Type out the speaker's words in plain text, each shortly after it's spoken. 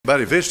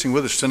Anybody visiting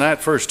with us tonight,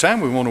 first time,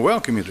 we want to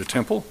welcome you to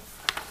Temple.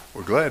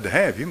 We're glad to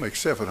have you. Make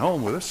yourself at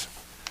home with us.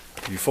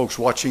 You folks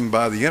watching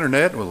by the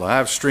internet, we're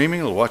live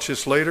streaming, will watch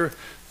this later.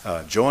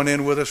 Join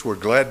in with us. We're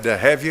glad to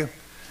have you.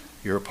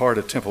 You're a part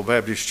of Temple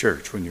Baptist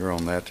Church when you're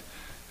on that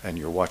and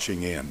you're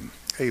watching in.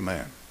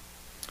 Amen.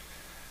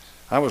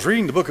 I was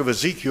reading the book of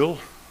Ezekiel.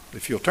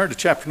 If you'll turn to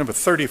chapter number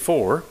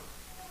 34.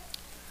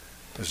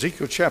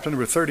 Ezekiel chapter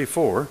number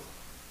 34.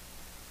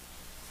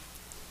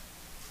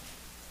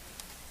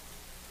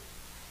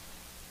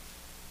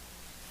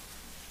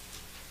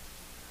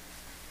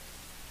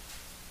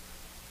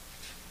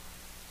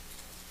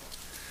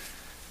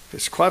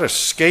 It's quite a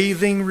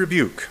scathing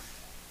rebuke,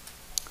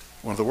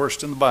 one of the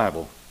worst in the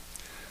Bible.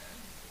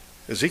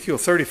 Ezekiel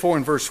 34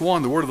 and verse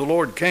 1, the word of the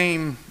Lord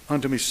came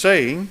unto me,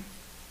 saying,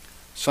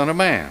 Son of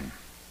man,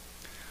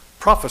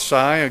 prophesy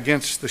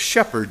against the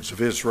shepherds of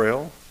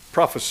Israel.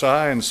 Prophesy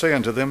and say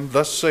unto them,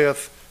 Thus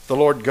saith the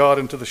Lord God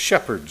unto the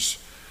shepherds,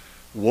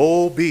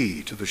 Woe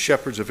be to the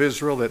shepherds of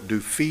Israel that do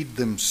feed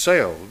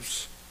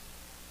themselves.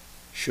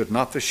 Should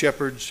not the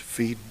shepherds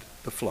feed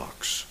the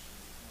flocks?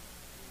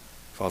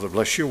 Father,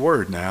 bless your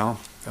word now.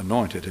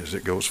 Anoint it as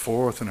it goes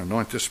forth and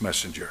anoint this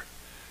messenger.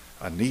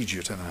 I need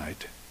you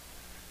tonight.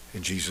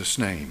 In Jesus'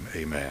 name,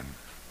 amen.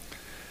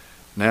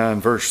 Now in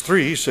verse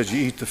 3, he says,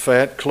 You eat the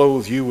fat,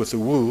 clothe you with the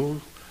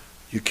wool.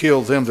 You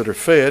kill them that are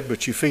fed,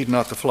 but you feed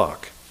not the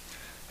flock.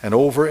 And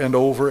over and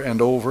over and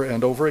over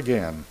and over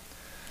again,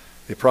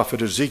 the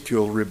prophet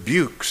Ezekiel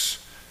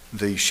rebukes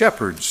the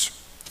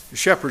shepherds. The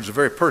shepherd's a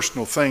very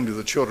personal thing to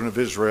the children of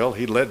Israel.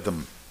 He led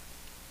them.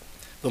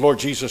 The Lord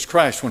Jesus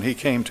Christ, when he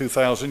came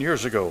 2,000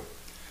 years ago,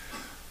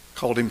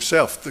 called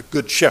himself the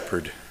Good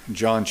Shepherd. In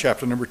John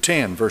chapter number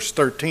 10, verse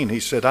 13, he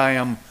said, I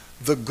am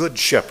the Good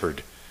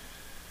Shepherd.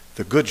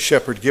 The Good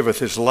Shepherd giveth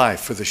his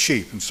life for the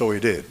sheep, and so he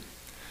did.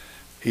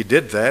 He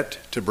did that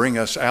to bring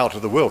us out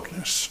of the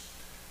wilderness.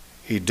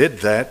 He did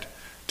that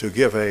to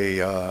give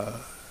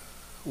a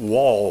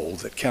wall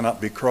that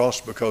cannot be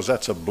crossed, because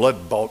that's a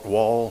blood-bought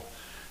wall.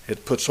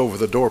 It puts over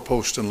the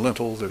doorpost and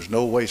lintel. There's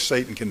no way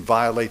Satan can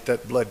violate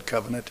that blood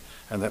covenant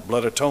and that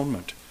blood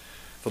atonement.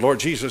 The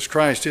Lord Jesus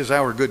Christ is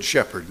our good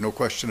shepherd, no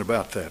question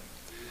about that.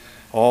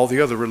 All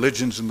the other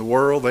religions in the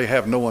world, they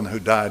have no one who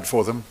died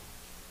for them.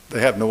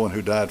 They have no one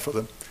who died for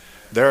them.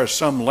 There are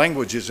some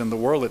languages in the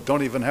world that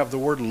don't even have the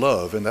word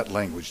love in that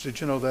language. Did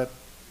you know that?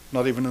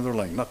 Not even in their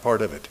language, not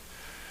part of it.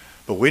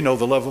 But we know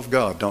the love of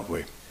God, don't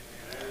we?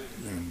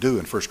 We do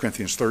in 1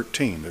 Corinthians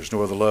 13. There's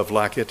no other love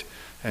like it.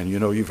 And you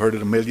know, you've heard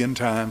it a million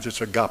times.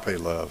 It's agape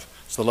love.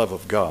 It's the love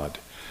of God.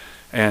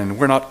 And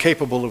we're not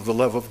capable of the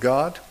love of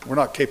God. We're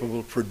not capable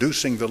of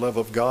producing the love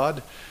of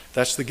God.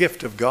 That's the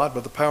gift of God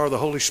by the power of the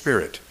Holy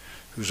Spirit,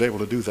 who's able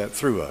to do that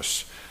through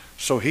us.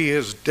 So he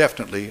is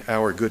definitely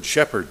our good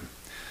shepherd.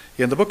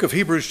 In the book of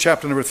Hebrews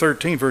chapter number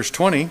 13, verse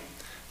 20,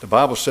 the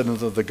Bible said,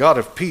 unto the God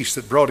of peace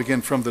that brought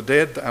again from the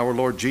dead our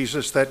Lord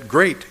Jesus, that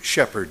great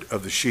shepherd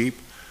of the sheep,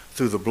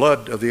 through the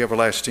blood of the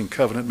everlasting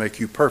covenant, make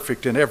you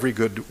perfect in every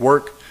good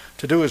work,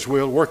 to do his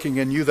will, working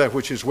in you that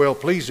which is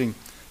well-pleasing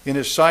in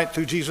his sight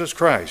through Jesus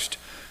Christ,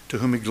 to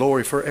whom he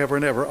glory forever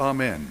and ever.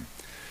 Amen.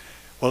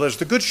 Well, as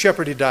the good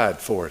shepherd, he died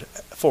for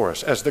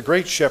us. As the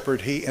great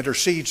shepherd, he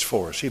intercedes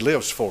for us. He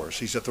lives for us.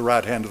 He's at the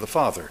right hand of the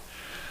Father.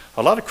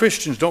 A lot of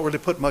Christians don't really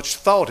put much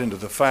thought into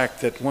the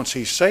fact that once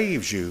he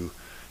saves you,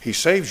 he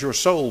saves your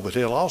soul, but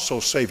he'll also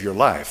save your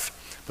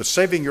life. But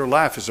saving your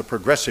life is a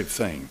progressive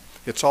thing.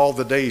 It's all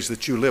the days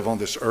that you live on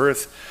this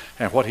earth,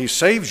 and what he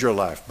saves your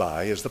life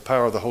by is the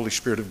power of the Holy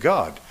Spirit of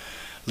God.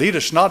 Lead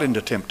us not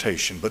into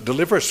temptation, but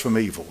deliver us from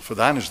evil. For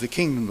thine is the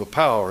kingdom, the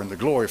power, and the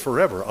glory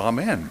forever.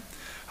 Amen.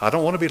 I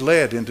don't want to be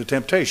led into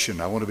temptation.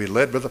 I want to be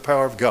led by the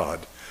power of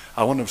God.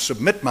 I want to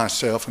submit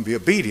myself and be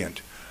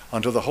obedient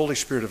unto the Holy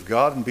Spirit of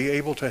God, and be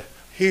able to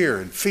hear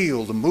and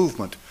feel the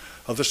movement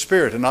of the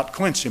Spirit and not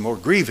quench him or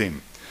grieve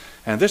him.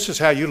 And this is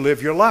how you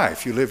live your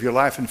life. You live your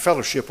life in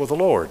fellowship with the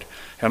Lord.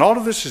 And all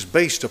of this is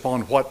based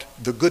upon what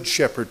the Good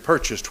Shepherd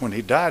purchased when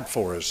he died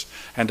for us.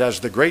 And as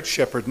the great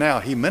shepherd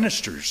now, he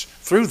ministers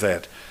through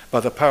that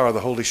by the power of the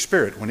Holy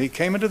Spirit. When he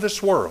came into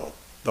this world,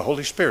 the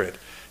Holy Spirit,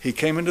 he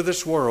came into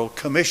this world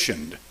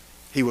commissioned.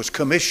 He was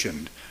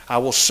commissioned. I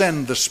will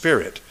send the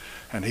Spirit.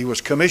 And he was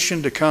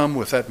commissioned to come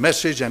with that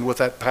message and with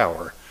that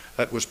power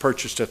that was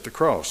purchased at the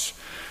cross.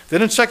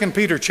 Then in 2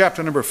 Peter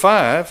chapter number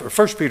 5, or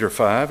 1 Peter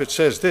 5, it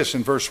says this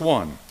in verse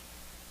 1.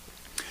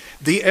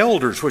 The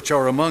elders which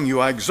are among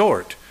you I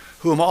exhort,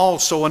 who am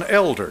also an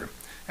elder,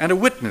 and a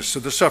witness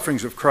of the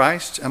sufferings of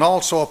Christ, and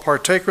also a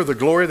partaker of the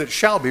glory that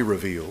shall be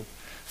revealed.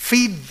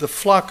 Feed the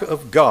flock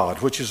of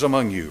God which is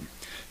among you,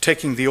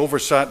 taking the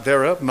oversight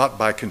thereof, not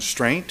by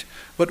constraint,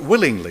 but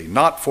willingly,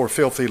 not for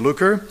filthy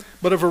lucre,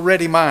 but of a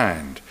ready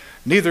mind,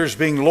 neither as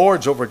being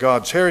lords over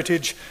God's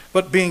heritage,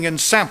 but being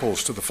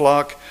ensamples to the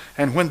flock.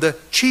 And when the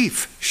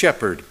chief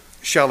shepherd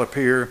shall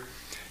appear,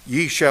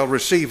 ye shall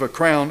receive a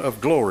crown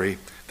of glory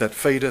that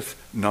fadeth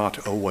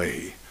not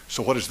away.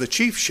 So what is the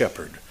chief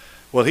shepherd?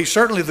 Well, he's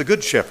certainly the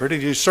good shepherd,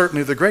 and he's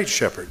certainly the great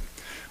shepherd.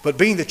 But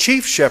being the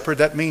chief shepherd,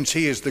 that means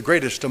he is the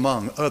greatest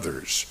among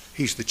others.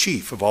 He's the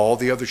chief of all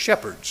the other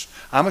shepherds.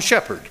 I'm a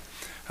shepherd,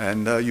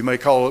 and you may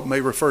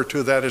refer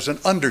to that as an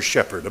under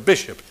shepherd, a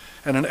bishop,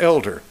 and an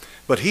elder.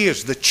 But he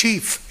is the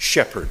chief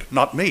shepherd,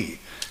 not me.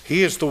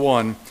 He is the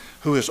one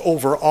who is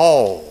over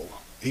all.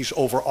 He's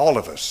over all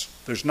of us.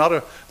 There's not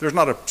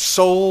a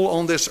soul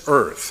on this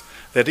earth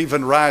that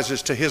even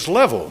rises to his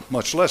level,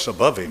 much less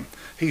above him.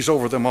 He's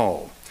over them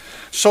all.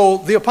 So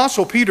the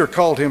Apostle Peter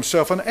called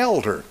himself an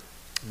elder.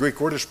 The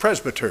Greek word is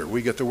presbyter.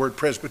 We get the word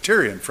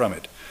Presbyterian from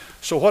it.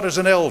 So what is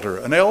an elder?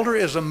 An elder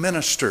is a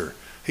minister.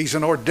 He's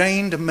an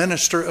ordained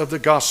minister of the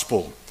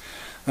gospel.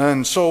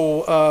 And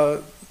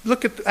so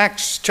look at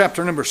Acts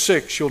chapter number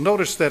 6. You'll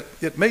notice that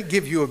it may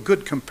give you a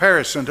good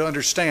comparison to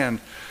understand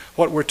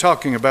what we're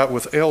talking about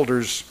with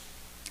elders,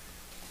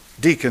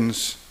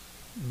 deacons,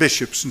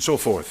 bishops, and so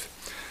forth.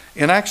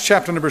 In Acts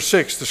chapter number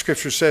 6, the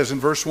scripture says in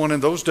verse 1, in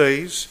those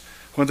days,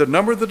 when the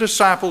number of the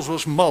disciples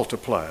was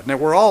multiplied. Now,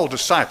 we're all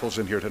disciples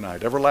in here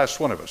tonight, every last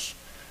one of us,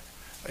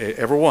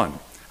 every one.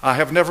 I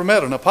have never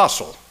met an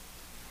apostle.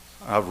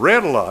 I've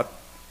read a lot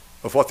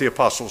of what the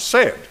apostles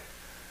said,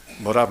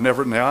 but I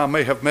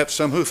may have met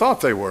some who thought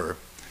they were,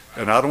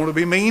 and I don't want to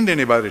be mean to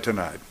anybody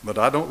tonight, but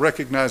I don't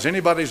recognize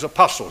anybody's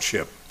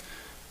apostleship.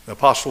 The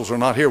apostles are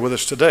not here with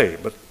us today,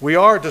 but we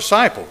are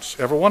disciples,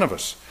 every one of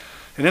us.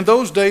 And in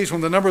those days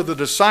when the number of the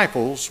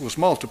disciples was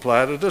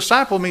multiplied, a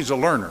disciple means a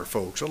learner,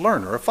 folks, a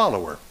learner, a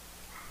follower.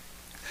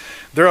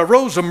 There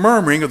arose a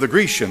murmuring of the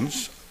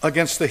Grecians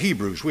against the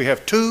Hebrews. We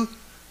have two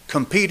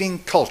competing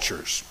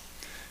cultures.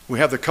 We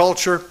have the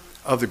culture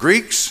of the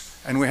Greeks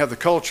and we have the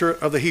culture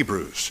of the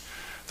Hebrews.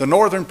 The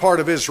northern part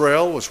of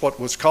Israel was what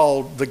was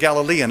called the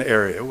Galilean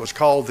area. It was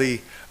called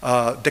the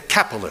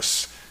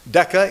Decapolis.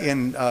 Deca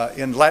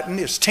in Latin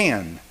is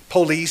 10.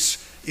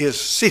 Polis is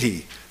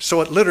city.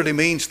 So it literally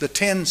means the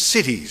 10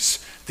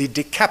 cities, the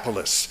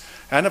Decapolis.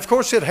 And of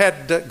course it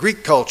had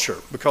Greek culture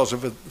because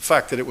of the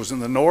fact that it was in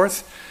the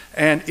north.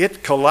 And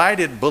it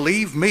collided,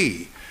 believe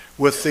me,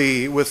 with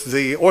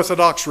the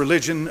Orthodox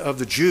religion of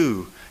the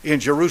Jew in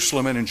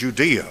Jerusalem and in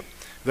Judea.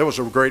 There was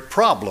a great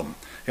problem.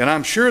 And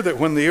I'm sure that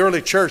when the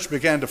early church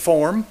began to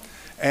form,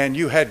 and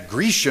you had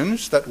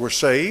Grecians that were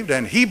saved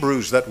and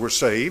Hebrews that were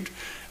saved,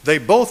 they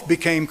both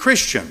became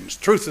Christians.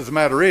 Truth of the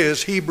matter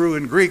is, Hebrew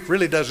and Greek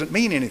really doesn't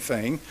mean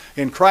anything.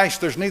 In Christ,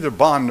 there's neither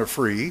bond nor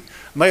free,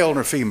 male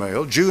nor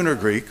female, Jew nor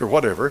Greek, or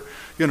whatever.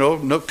 You know,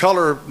 no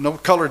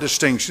color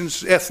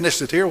distinctions,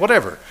 ethnicity, or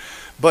whatever.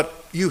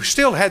 But you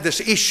still had this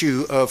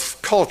issue of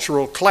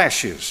cultural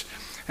clashes.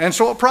 And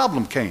so a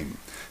problem came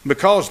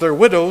because their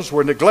widows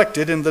were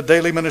neglected in the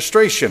daily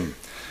ministration.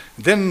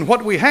 Then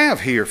what we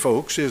have here,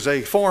 folks, is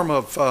a form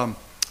of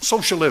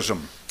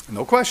socialism.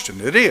 No question,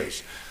 it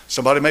is.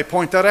 Somebody may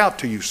point that out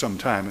to you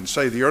sometime and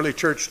say the early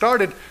church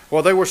started,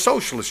 well, they were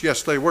socialists.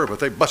 Yes, they were,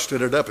 but they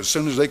busted it up as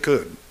soon as they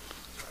could.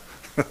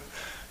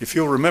 If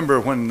you'll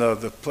remember when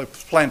the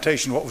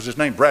plantation, what was his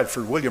name?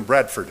 William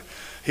Bradford.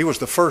 He was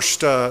the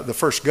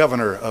first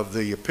governor of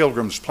the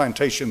Pilgrims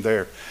plantation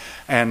there.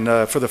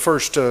 And for the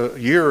first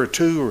year or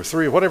two or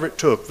three, whatever it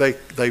took,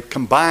 they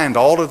combined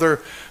all of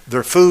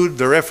their food,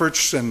 their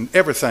efforts, and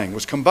everything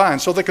was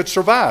combined so they could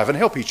survive and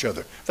help each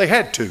other. They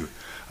had to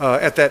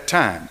at that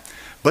time.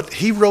 But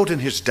he wrote in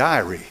his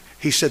diary,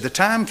 he said the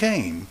time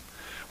came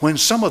when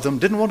some of them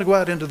didn't want to go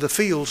out into the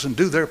fields and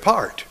do their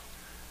part.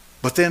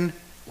 But then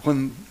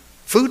when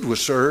food was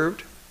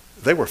served,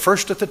 they were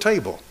first at the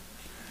table.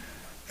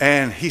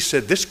 And he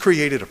said this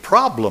created a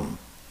problem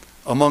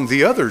among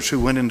the others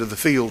who went into the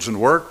fields and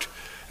worked,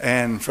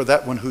 and for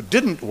that one who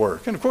didn't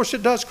work. And of course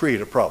it does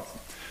create a problem.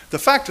 The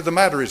fact of the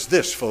matter is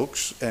this,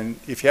 folks, and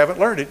if you haven't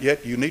learned it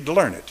yet, you need to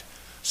learn it.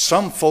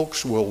 Some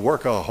folks will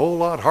work a whole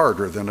lot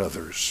harder than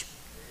others.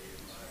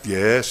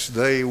 Yes,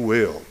 they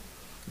will.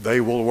 They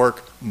will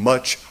work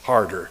much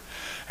harder.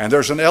 And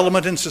there's an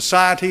element in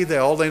society that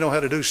all they know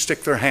how to do is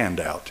stick their hand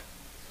out.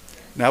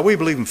 Now, we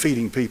believe in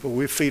feeding people.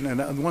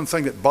 And one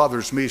thing that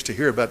bothers me is to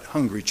hear about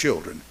hungry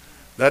children.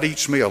 That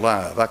eats me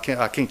alive. I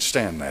can't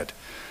stand that.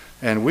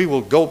 And we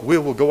will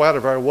go out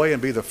of our way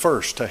and be the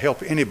first to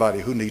help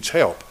anybody who needs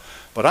help.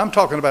 But I'm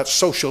talking about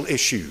social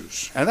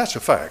issues, and that's a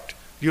fact.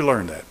 You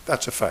learn that.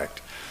 That's a fact.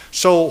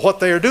 So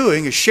what they are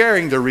doing is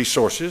sharing their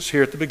resources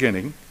here at the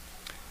beginning.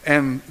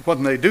 And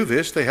when they do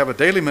this, they have a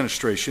daily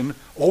ministration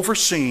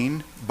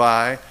overseen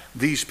by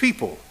these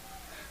people.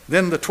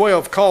 Then the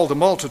 12 called the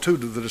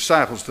multitude of the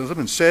disciples to them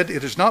and said,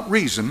 it is not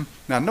reason,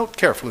 now note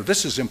carefully,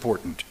 this is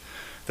important,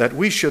 that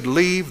we should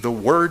leave the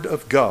word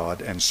of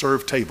God and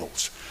serve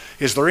tables.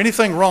 Is there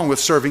anything wrong with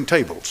serving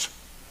tables?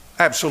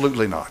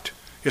 Absolutely not.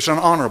 It's an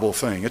honorable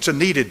thing. It's a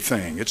needed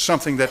thing. It's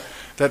something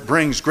that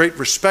brings great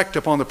respect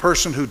upon the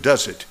person who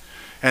does it.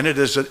 And it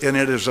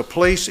is a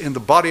place in the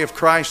body of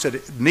Christ that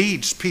it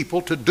needs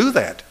people to do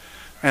that.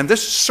 And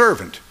this is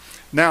servant.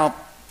 Now,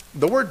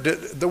 the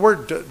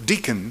word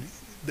deacon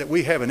that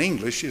we have in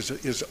English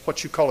is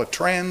what you call a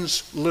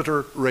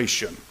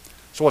transliteration.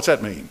 So what's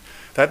that mean?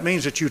 That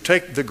means that you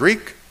take the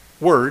Greek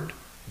word,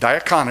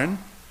 diakonon,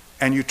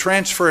 and you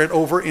transfer it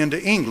over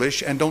into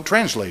English and don't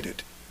translate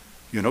it.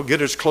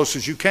 Get as close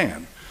as you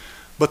can.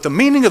 But the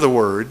meaning of the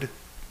word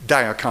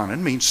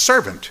diakonon means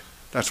servant.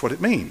 That's what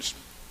it means.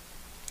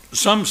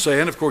 Some say,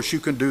 and of course you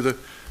can do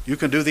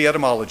the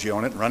etymology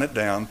on it and run it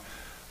down.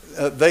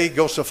 They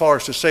go so far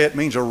as to say it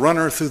means a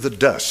runner through the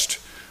dust.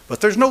 But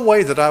there's no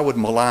way that I would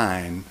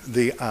malign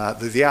the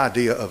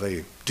idea of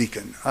a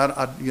deacon.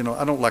 I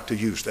don't like to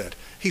use that.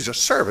 He's a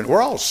servant.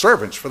 We're all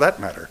servants for that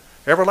matter,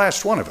 every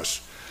last one of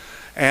us.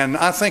 And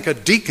I think a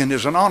deacon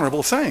is an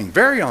honorable thing,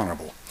 very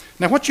honorable.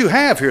 Now what you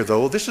have here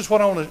though, this is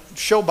what I want to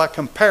show by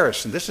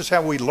comparison. This is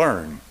how we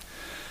learn.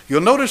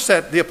 You'll notice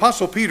that the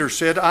Apostle Peter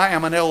said, I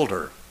am an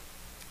elder.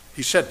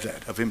 He said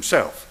that of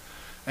himself.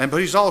 But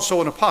he's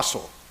also an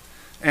apostle.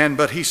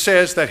 But he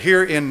says that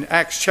here in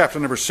Acts chapter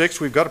number 6,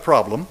 we've got a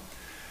problem.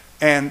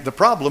 And the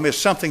problem is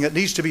something that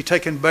needs to be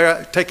taken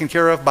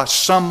care of by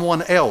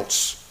someone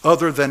else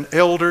other than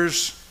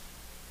elders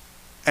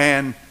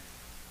and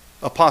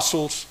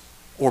apostles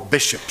or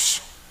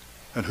bishops.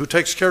 And who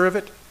takes care of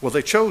it? Well,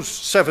 they chose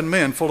 7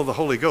 men full of the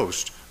Holy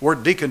Ghost.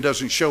 Word deacon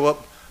doesn't show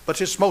up, but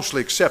it's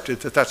mostly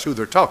accepted that that's who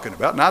they're talking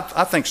about. And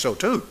I think so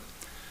too.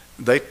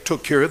 They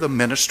took care of the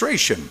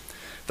ministration.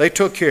 They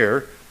took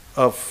care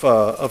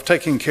of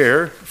taking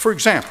care. For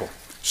example,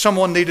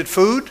 someone needed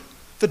food.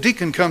 The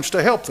deacon comes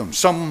to help them.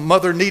 Some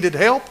mother needed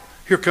help.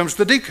 Here comes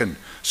the deacon.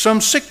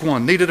 Some sick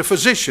one needed a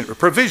physician, or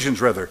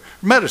provisions rather,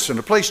 medicine,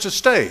 a place to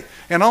stay,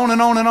 and on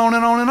and on and on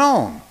and on and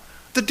on.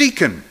 The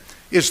deacon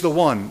is the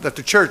one that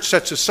the church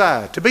sets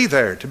aside to be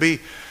there, to be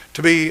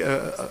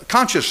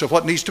conscious of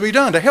what needs to be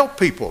done, to help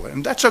people.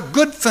 And that's a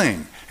good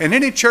thing. And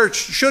any church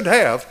should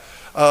have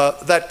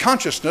that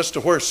consciousness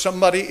to where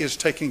somebody is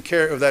taking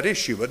care of that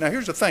issue. But now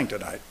here's the thing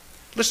tonight.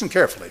 Listen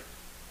carefully.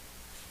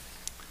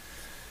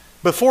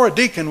 Before a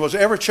deacon was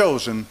ever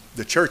chosen,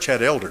 the church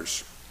had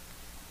elders,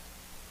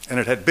 and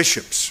it had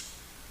bishops,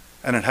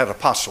 and it had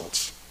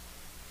apostles.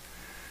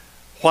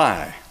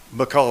 Why?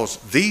 Because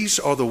these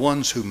are the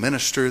ones who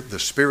minister the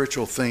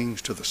spiritual things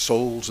to the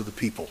souls of the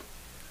people.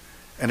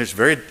 And it's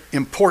very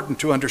important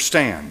to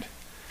understand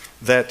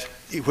that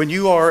when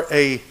you are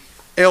an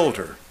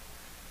elder,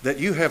 that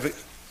you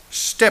have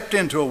stepped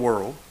into a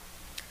world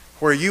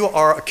where you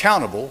are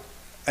accountable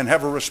and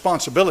have a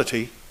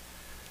responsibility.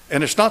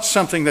 And it's not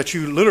something that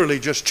you literally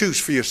just choose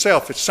for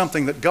yourself. It's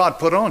something that God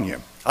put on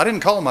you. I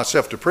didn't call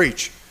myself to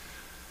preach.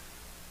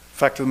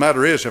 Fact of the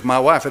matter is, if my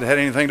wife had had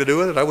anything to do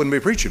with it, I wouldn't be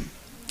preaching.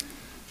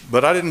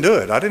 But I didn't do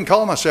it. I didn't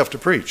call myself to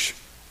preach.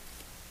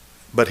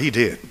 But he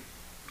did.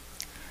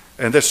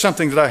 And there's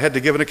something that I had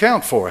to give an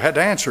account for. I had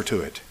to answer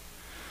to it.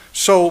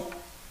 So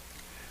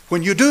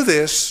when you do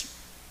this,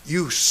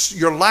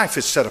 your life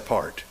is set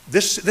apart.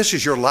 This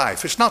is your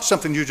life. It's not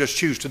something you just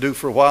choose to do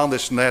for a while,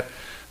 this and that.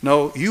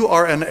 No, you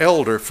are an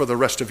elder for the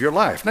rest of your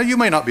life. Now, you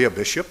may not be a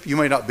bishop, you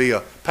may not be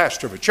a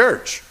pastor of a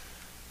church,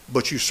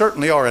 but you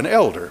certainly are an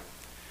elder.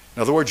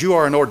 In other words, you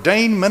are an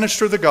ordained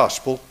minister of the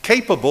gospel,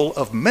 capable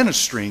of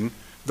ministering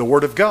the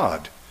word of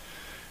God.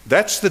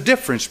 That's the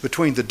difference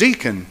between the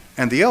deacon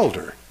and the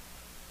elder.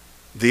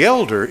 The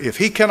elder, if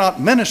he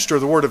cannot minister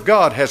the word of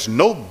God, has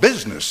no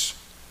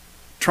business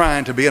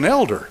trying to be an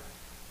elder.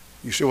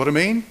 You see what I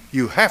mean?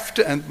 You have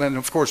to, and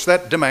of course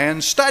that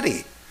demands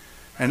study,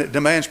 and it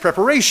demands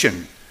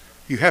preparation.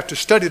 You have to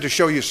study to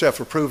show yourself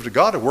approved to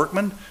God, a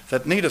workman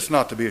that needeth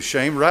not to be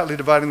ashamed, rightly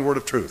dividing the word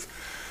of truth.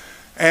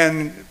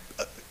 And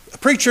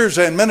preachers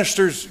and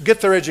ministers get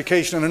their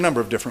education in a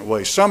number of different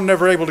ways. Some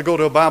never able to go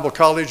to a Bible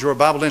college or a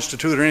Bible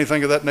institute or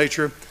anything of that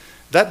nature.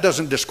 That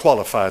doesn't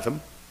disqualify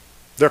them.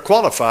 They're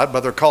qualified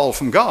by their call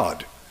from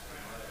God.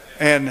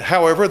 And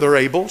however, they're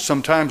able.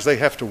 Sometimes they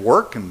have to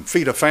work and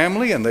feed a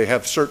family, and they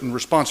have certain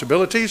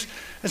responsibilities,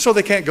 and so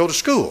they can't go to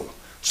school.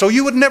 So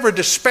you would never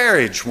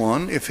disparage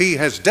one if he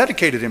has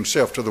dedicated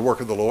himself to the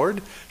work of the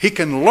Lord. He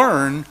can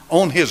learn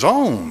on his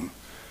own.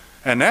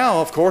 And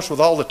now, of course,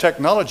 with all the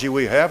technology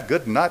we have,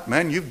 good night,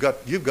 man, you've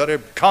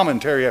got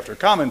commentary after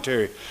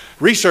commentary,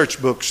 research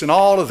books and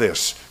all of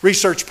this,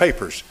 research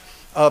papers.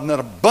 An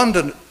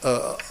abundant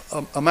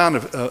amount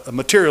of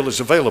material is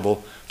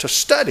available to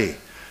study.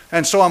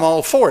 And so I'm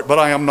all for it, but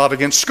I am not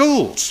against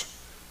schools.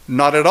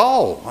 Not at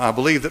all. I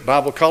believe that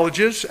Bible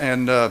colleges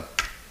and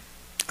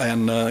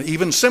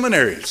even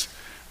seminaries,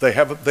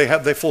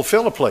 they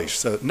fulfill a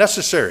place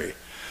necessary.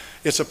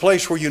 It's a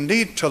place where you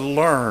need to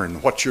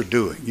learn what you're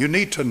doing. You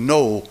need to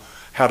know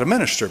how to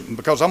minister,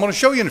 because I'm going to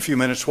show you in a few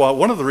minutes why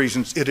one of the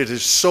reasons it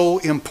is so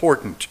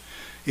important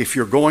if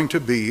you're going to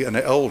be an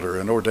elder,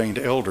 an ordained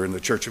elder in the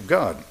Church of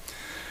God.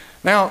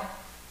 Now,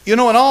 you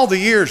know, in all the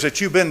years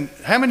that you've been,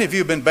 how many of you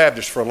have been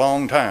Baptist for a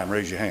long time?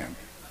 Raise your hand.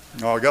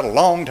 Oh, I got a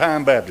long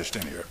time Baptist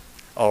in here.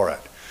 All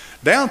right.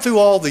 Down through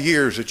all the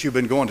years that you've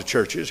been going to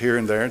churches here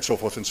and there and so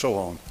forth and so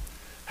on,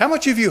 how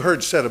much have you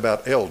heard said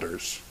about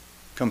elders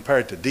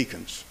compared to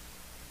deacons?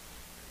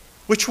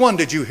 Which one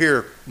did you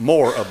hear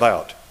more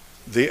about?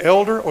 The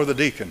elder or the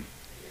deacon?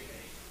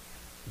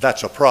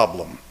 That's a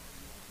problem.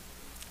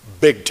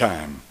 Big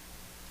time.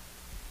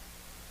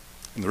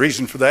 And the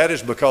reason for that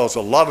is because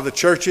a lot of the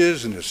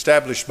churches, and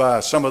established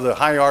by some of the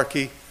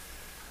hierarchy,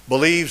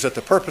 believes that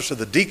the purpose of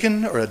the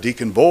deacon or a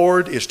deacon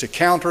board is to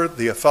counter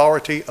the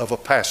authority of a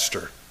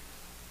pastor.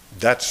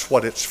 That's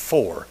what it's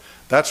for.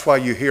 That's why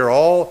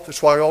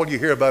all you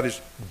hear about is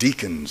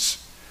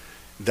deacons.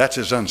 That's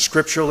as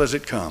unscriptural as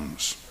it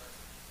comes.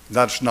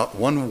 That's not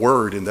one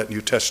word in that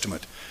New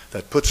Testament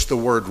that puts the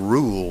word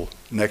rule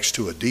next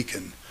to a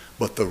deacon,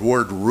 but the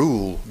word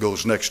rule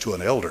goes next to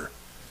an elder.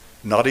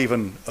 Not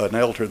even an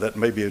elder that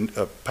may be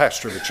a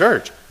pastor of the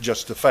church,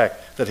 just the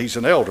fact that he's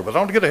an elder. But I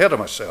don't want to get ahead of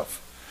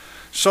myself.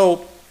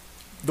 So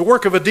the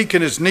work of a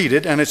deacon is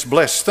needed, and it's a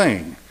blessed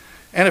thing.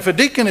 And if a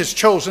deacon is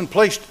chosen,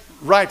 placed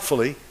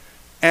rightfully,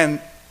 and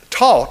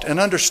taught and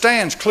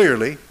understands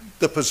clearly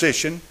the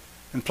position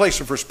and place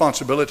of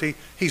responsibility,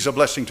 he's a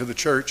blessing to the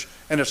church,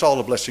 and it's all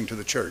a blessing to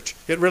the church.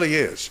 It really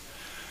is.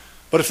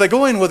 But if they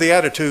go in with the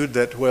attitude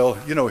that, well,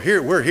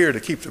 we're here to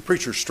keep the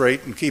preacher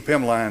straight and keep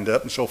him lined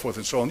up and so forth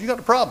and so on, you got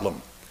a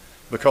problem.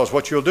 Because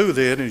what you'll do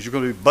then is you're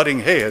going to be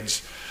butting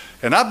heads.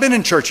 And I've been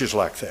in churches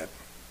like that.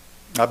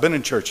 I've been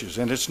in churches,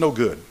 and it's no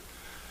good.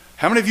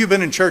 How many of you have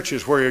been in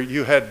churches where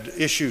you had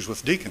issues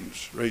with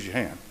deacons? Raise your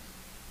hand.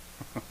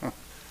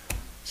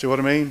 See what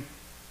I mean?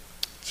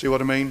 See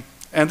what I mean?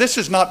 And this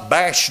is not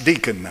bash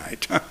deacon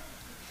night.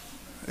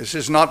 This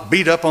is not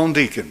beat up on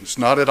deacons.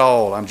 Not at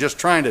all. I'm just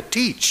trying to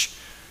teach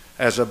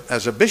as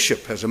a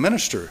bishop, as a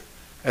minister,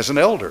 as an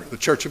elder, the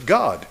church of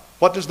God.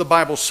 What does the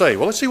Bible say?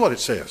 Well, let's see what it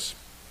says.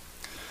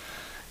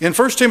 In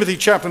 1 Timothy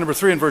chapter number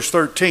 3 and verse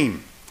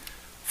 13,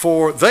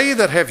 for they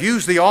that have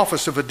used the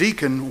office of a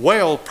deacon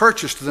well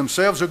purchase to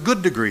themselves a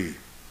good degree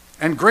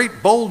and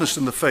great boldness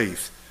in the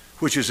faith,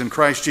 which is in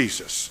Christ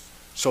Jesus.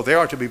 So they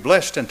are to be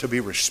blessed and to be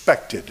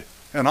respected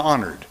and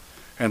honored.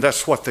 And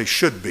that's what they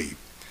should be.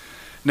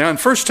 Now in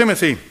 1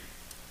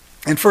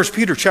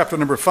 Peter chapter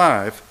number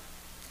 5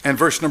 and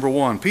verse number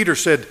 1, Peter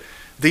said,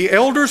 the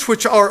elders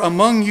which are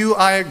among you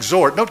I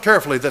exhort. Note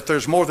carefully that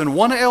there's more than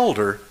one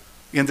elder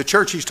in the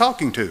church he's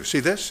talking to.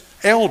 See this?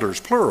 Elders,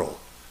 plural.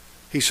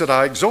 He said,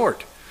 I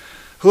exhort,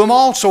 who am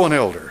also an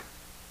elder,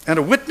 and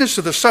a witness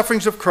of the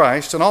sufferings of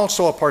Christ, and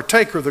also a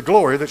partaker of the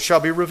glory that shall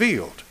be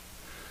revealed.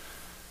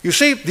 You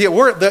see,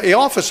 the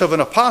office of an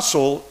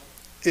apostle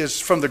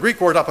is from the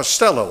Greek word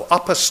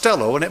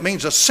apostello, and it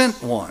means a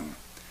sent one.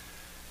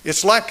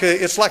 It's like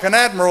an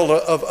admiral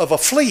of a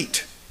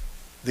fleet.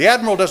 The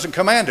admiral doesn't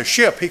command a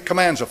ship, he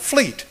commands a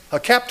fleet. A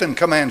captain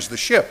commands the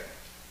ship.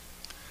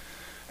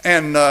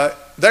 And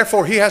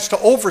therefore he has to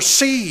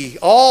oversee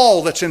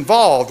all that's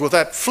involved with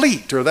that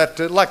fleet, or that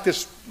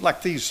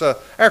like these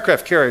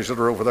aircraft carriers that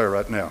are over there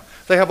right now.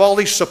 They have all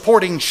these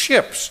supporting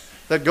ships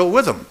that go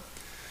with them.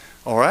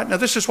 All right, now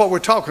this is what we're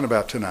talking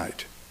about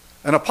tonight.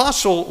 An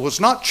apostle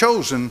was not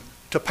chosen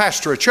to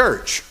pastor a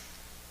church.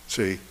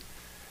 See,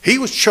 he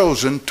was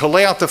chosen to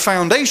lay out the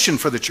foundation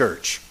for the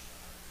church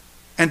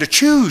and to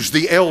choose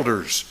the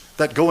elders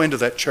that go into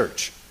that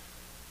church.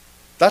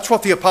 That's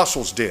what the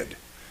apostles did.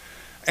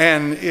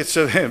 And it's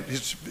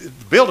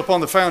built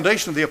upon the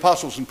foundation of the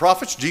apostles and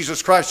prophets,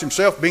 Jesus Christ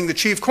himself being the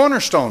chief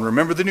cornerstone.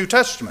 Remember the New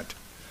Testament.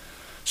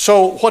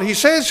 So what he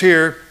says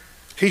here,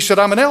 he said,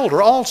 I'm an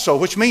elder also,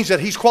 which means that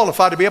he's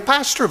qualified to be a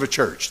pastor of a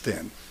church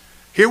then.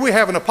 Here we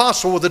have an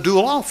apostle with a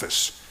dual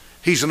office.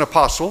 He's an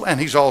apostle and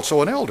he's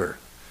also an elder.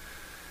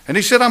 And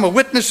he said, I'm a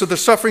witness of the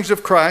sufferings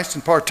of Christ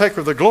and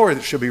partaker of the glory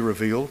that shall be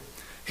revealed.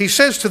 He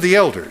says to the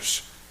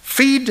elders,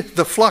 feed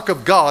the flock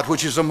of God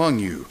which is among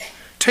you,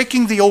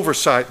 taking the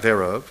oversight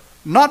thereof,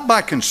 not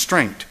by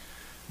constraint,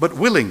 but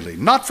willingly,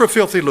 not for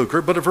filthy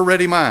lucre, but of a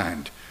ready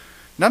mind.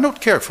 Now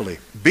note carefully,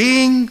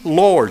 being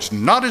lords,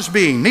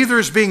 neither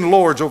as being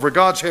lords over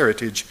God's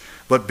heritage,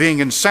 but being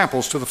in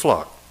samples to the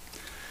flock.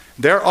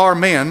 There are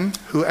men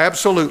who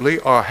absolutely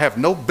have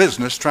no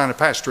business trying to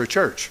pastor a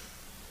church.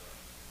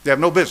 They have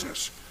no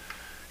business.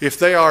 If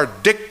they are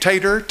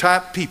dictator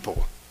type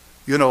people,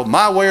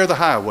 my way or the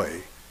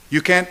highway,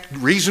 you can't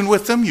reason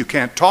with them, you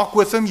can't talk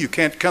with them, you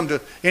can't come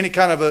to any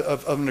kind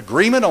of an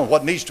agreement on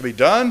what needs to be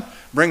done,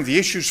 bring the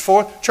issues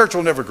forth. Church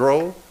will never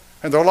grow,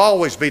 and there'll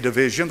always be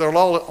division, there'll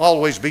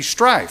always be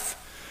strife.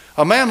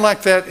 A man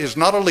like that is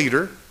not a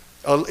leader.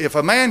 If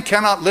a man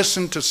cannot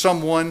listen to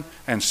someone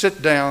and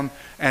sit down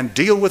and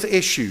deal with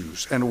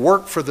issues and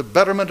work for the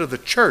betterment of the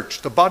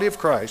church, the body of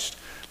Christ,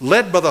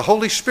 led by the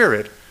Holy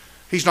Spirit,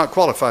 he's not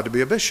qualified to be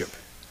a bishop.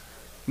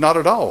 Not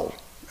at all.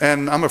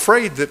 And I'm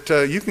afraid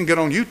that you can get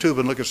on YouTube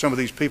and look at some of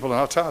these people,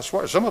 and I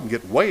swear, some of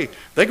them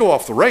they go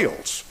off the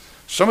rails.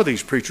 Some of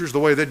these preachers, the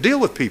way they deal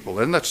with people,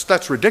 and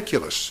that's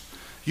ridiculous.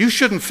 You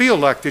shouldn't feel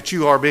like that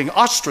you are being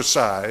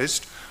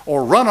ostracized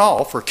or run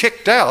off or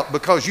kicked out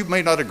because you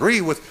may not agree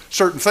with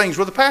certain things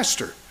with the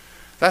pastor.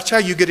 That's how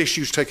you get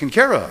issues taken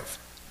care of.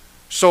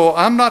 So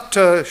I'm not,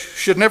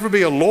 should never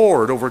be a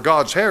lord over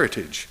God's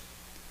heritage.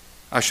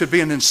 I should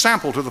be an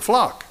ensample to the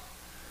flock.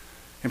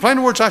 In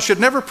plain words, I should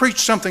never preach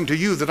something to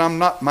you that I'm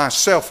not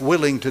myself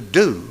willing to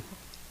do.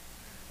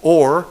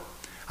 Or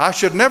I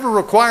should never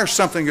require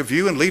something of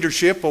you in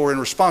leadership or in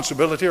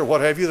responsibility or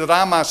what have you that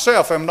I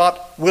myself am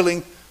not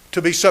willing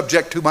to be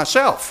subject to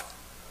myself.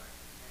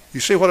 You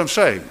see what I'm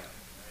saying?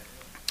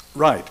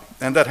 Right,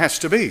 and that has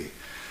to be.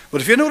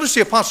 But if you notice,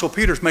 the Apostle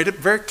Peter's made it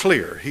very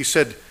clear. He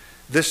said,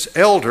 this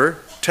elder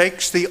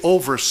takes the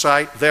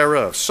oversight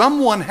thereof.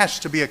 Someone has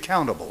to be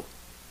accountable.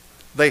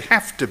 They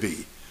have to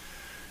be.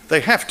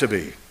 They have to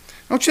be.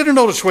 I want you to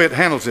notice the way it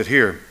handles it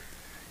here.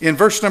 In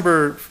verse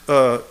number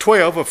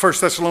 12 of 1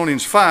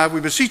 Thessalonians 5,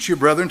 we beseech you,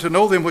 brethren, to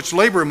know them which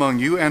labor among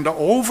you and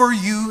over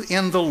you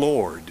in the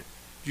Lord.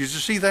 Did you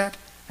see that?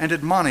 And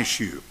admonish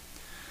you.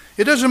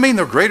 It doesn't mean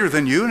they're greater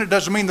than you, and it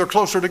doesn't mean they're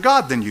closer to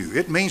God than you.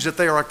 It means that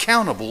they are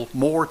accountable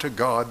more to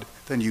God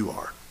than you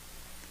are.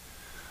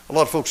 A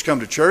lot of folks come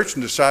to church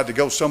and decide to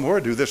go somewhere,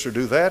 do this or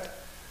do that.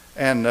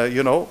 And,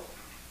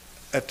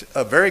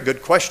 a very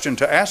good question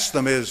to ask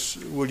them is,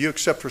 will you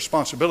accept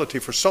responsibility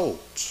for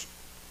souls?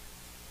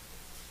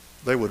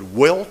 They would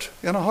wilt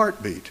in a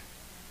heartbeat.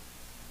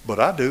 But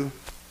I do.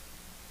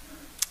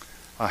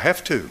 I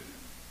have to.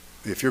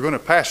 If you're going to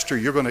pastor,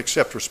 you're going to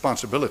accept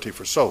responsibility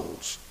for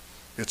souls.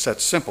 It's that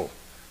simple.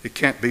 It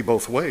can't be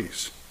both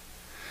ways.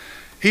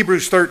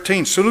 Hebrews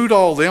 13, salute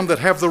all them that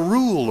have the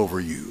rule over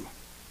you.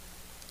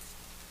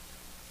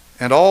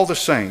 And all the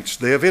saints,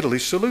 they of Italy,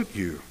 salute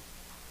you.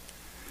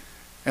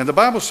 And the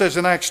Bible says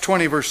in Acts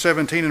 20, verse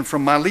 17, and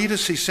from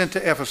Miletus he sent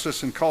to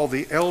Ephesus and called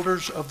the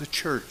elders of the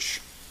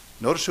church.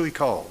 Notice who he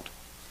called.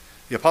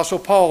 The Apostle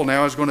Paul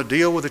now is going to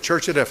deal with the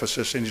church at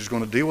Ephesus, and he's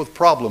going to deal with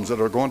problems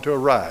that are going to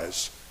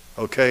arise.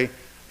 Okay?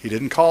 He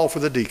didn't call for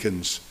the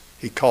deacons.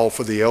 He called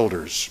for the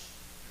elders.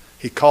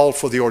 He called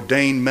for the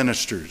ordained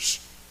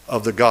ministers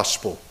of the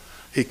gospel.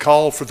 He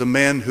called for the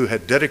men who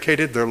had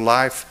dedicated their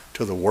life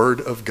to the Word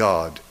of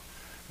God.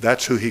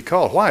 That's who he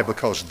called. Why?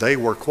 Because they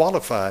were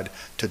qualified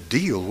to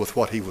deal with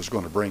what he was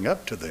going to bring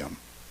up to them.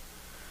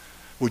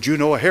 Would you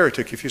know a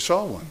heretic if you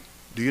saw one?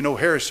 Do you know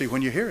heresy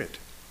when you hear it?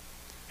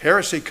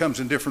 Heresy comes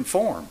in different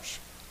forms,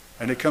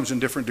 and it comes in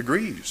different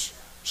degrees.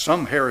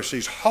 Some heresy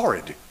is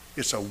horrid.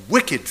 It's a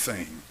wicked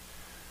thing.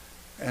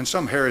 And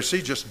some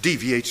heresy just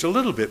deviates a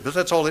little bit, but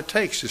that's all it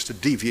takes, is to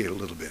deviate a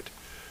little bit,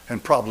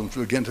 and problems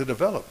begin to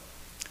develop.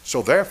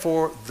 So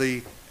therefore,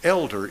 the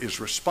elder is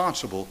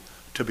responsible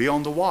to be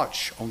on the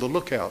watch, on the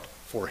lookout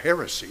for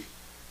heresy.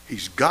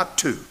 He's got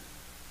to.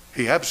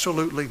 He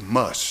absolutely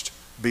must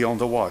be on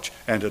the watch.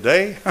 And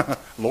today,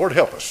 Lord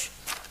help us,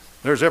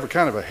 there's every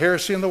kind of a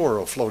heresy in the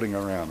world floating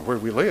around where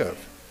we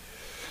live.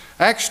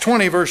 Acts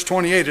 20, verse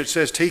 28, it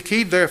says, take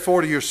heed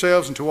therefore to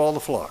yourselves and to all the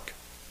flock,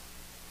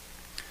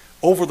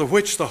 over the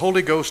which the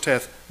Holy Ghost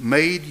hath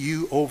made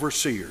you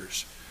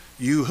overseers.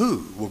 You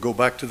who? We'll go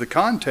back to the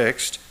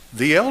context,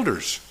 the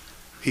elders.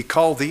 He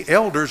called the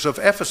elders of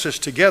Ephesus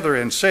together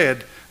and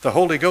said, the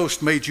Holy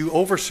Ghost made you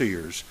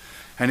overseers.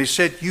 And he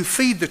said, you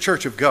feed the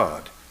church of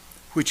God,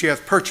 which he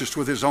hath purchased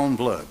with his own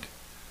blood.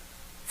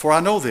 For I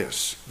know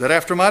this, that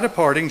after my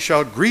departing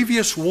shall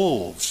grievous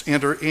wolves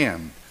enter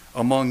in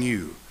among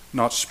you,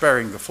 not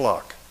sparing the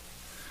flock.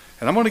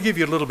 And I'm going to give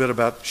you a little bit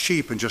about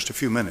sheep in just a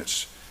few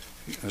minutes.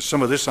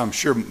 Some of this, I'm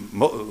sure,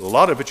 a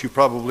lot of it you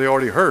probably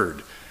already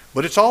heard.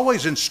 But it's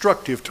always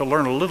instructive to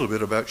learn a little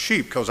bit about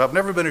sheep, because I've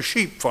never been a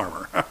sheep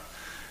farmer.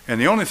 And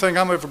the only thing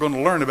I'm ever going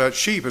to learn about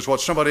sheep is what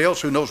somebody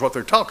else who knows what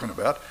they're talking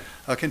about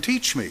can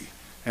teach me.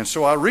 And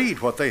so I read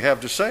what they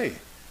have to say.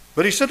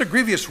 But he said a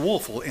grievous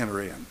wolf will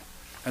enter in.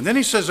 And then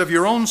he says, of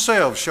your own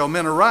selves shall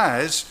men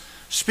arise,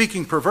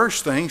 speaking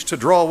perverse things, to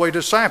draw away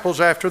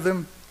disciples after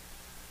them.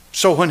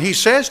 So when he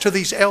says to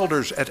these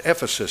elders at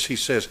Ephesus, he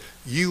says,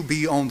 you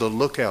be on the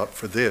lookout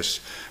for this,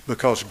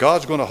 because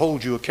God's going to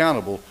hold you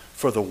accountable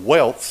for the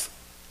wealth,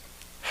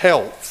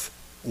 health,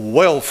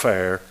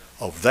 welfare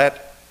of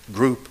that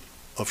group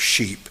of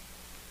sheep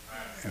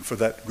and for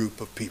that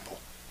group of people.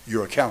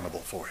 You're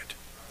accountable for it.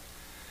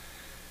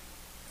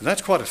 And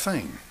that's quite a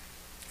thing.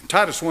 In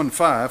Titus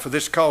 1:5, for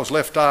this cause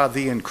left I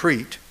thee in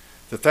Crete,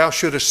 that thou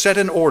shouldest set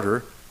in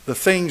order the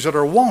things that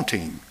are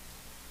wanting.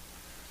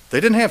 They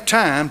didn't have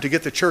time to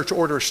get the church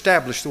order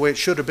established the way it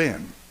should have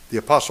been. The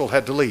apostle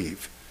had to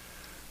leave.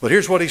 But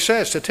here's what he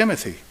says to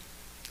Timothy.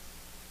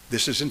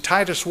 This is in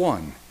Titus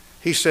 1.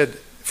 He said,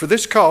 for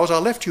this cause I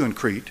left you in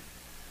Crete,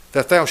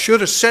 that thou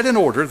shouldest set in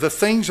order the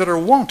things that are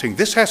wanting.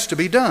 This has to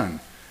be done.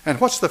 And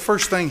what's the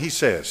first thing he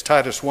says?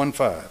 Titus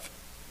 1:5.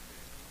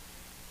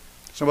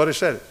 Somebody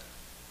said it.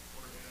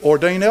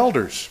 Ordain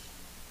elders.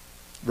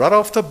 Right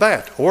off the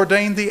bat,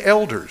 ordain the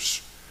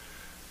elders.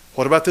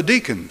 What about the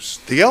deacons?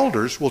 The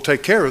elders will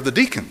take care of the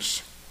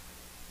deacons.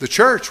 The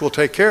church will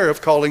take care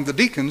of calling the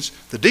deacons.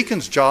 The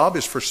deacon's job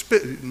is for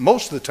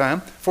most of the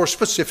time for a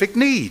specific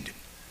need.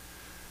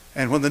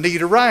 And when the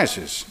need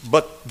arises.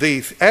 But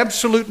the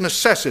absolute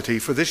necessity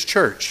for this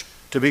church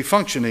to be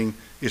functioning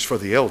is for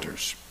the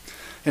elders.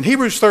 In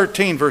Hebrews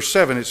 13, verse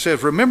 7, it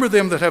says, remember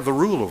them that have the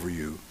rule over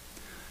you,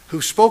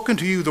 who've spoken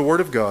to you the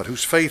word of God,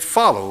 whose faith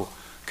follow,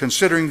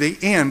 considering the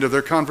end of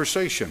their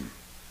conversation.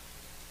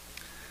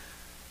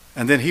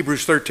 And then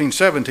Hebrews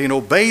 13:17,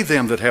 obey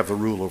them that have the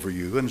rule over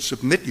you and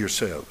submit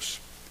yourselves.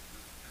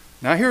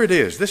 Now here it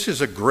is. This is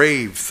a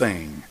grave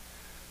thing,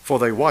 for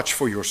they watch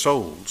for your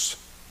souls,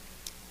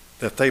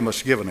 that they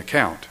must give an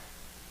account.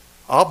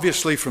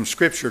 Obviously from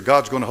Scripture,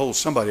 God's going to hold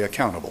somebody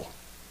accountable.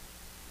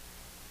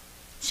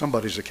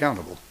 Somebody's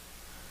accountable.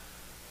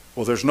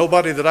 Well, there's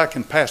nobody that I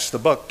can pass the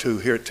buck to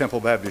here at Temple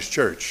Baptist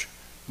Church.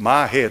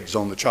 My head's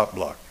on the chop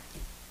block.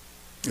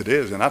 It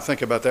is, and I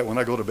think about that when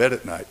I go to bed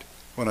at night,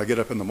 when I get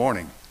up in the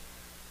morning,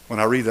 when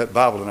I read that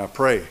Bible and I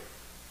pray.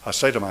 I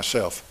say to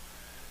myself,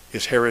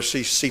 is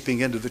heresy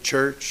seeping into the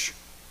church?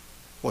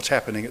 What's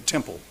happening at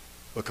Temple?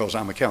 Because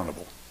I'm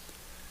accountable.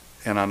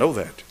 And I know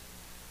that.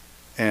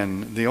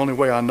 And the only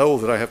way I know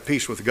that I have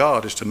peace with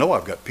God is to know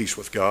I've got peace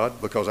with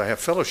God, because I have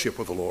fellowship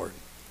with the Lord.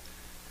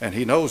 And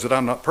he knows that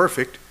I'm not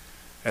perfect,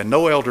 and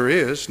no elder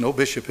is, no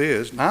bishop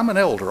is. And I'm an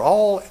elder.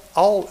 All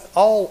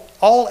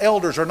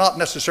elders are not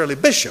necessarily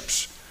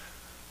bishops,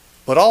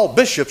 but all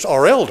bishops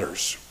are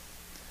elders.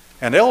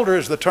 And elder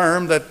is the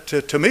term that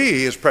to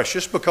me is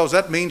precious, because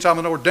that means I'm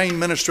an ordained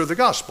minister of the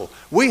gospel.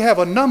 We have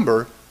a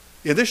number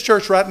in this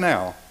church right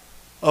now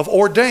of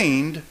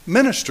ordained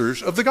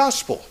ministers of the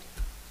gospel.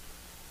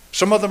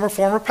 Some of them are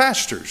former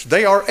pastors.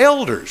 They are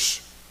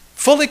elders,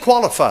 fully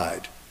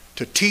qualified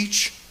to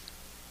teach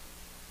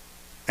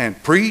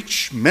and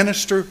preach,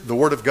 minister the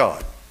Word of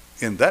God.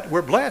 In that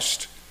we're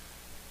blessed.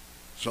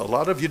 So a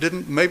lot of you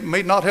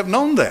may not have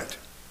known that.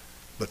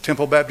 But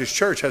Temple Baptist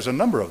Church has a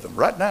number of them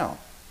right now.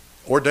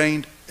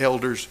 Ordained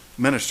elders,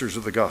 ministers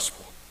of the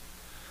gospel.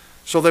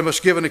 So they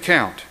must give an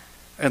account,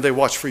 and they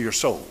watch for your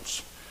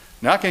souls.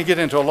 Now I can't get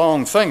into a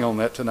long thing on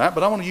that tonight,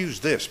 but I want to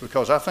use this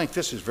because I think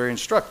this is very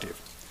instructive.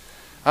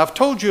 I've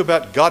told you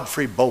about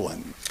Godfrey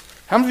Bowen.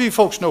 How many of you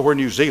folks know where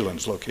New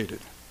Zealand's located?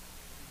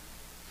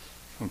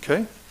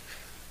 Okay.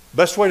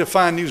 Best way to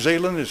find New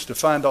Zealand is to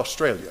find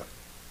Australia.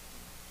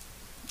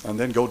 And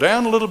then go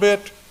down a little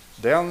bit,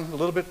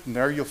 and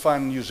there you'll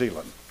find New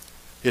Zealand.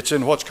 It's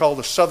in what's called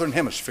the Southern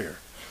Hemisphere.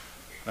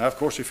 Now, of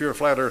course, if you're a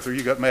flat earther,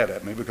 you got mad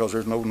at me because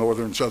there's no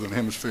northern and southern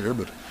hemisphere,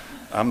 but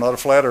I'm not a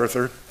flat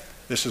earther.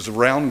 This is a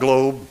round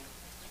globe,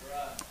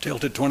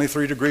 tilted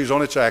 23 degrees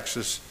on its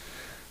axis,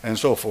 and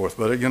so forth.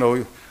 But,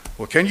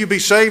 well, can you be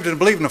saved and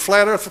believe in a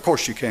flat earth? Of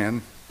course you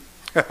can.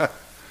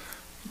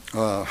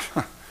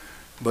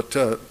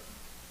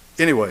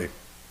 Anyway,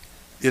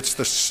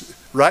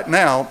 right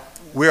now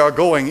we are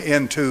going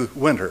into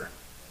winter.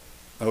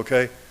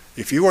 Okay?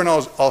 If you were in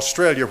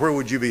Australia, where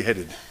would you be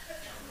headed?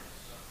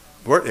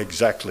 Where?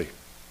 Exactly.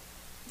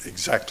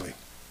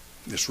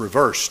 It's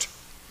reversed.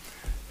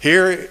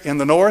 Here in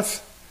the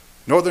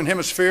northern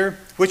hemisphere,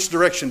 which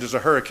direction does a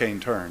hurricane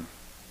turn?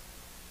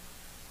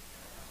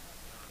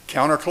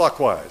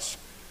 Counterclockwise.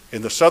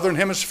 In the southern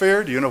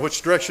hemisphere, do you know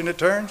which direction it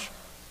turns?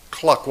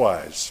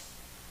 Clockwise.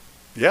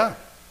 Yeah,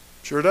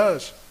 sure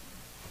does.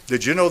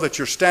 Did you know that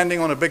you're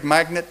standing on a big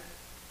magnet?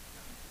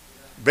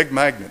 Big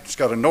magnet. It's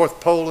got a north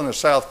pole and a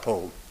south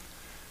pole.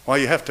 Well,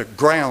 you have to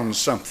ground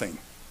something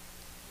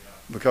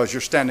because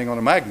you're standing on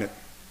a magnet.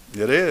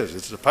 It is.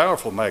 It's a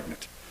powerful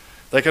magnet.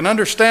 They can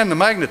understand the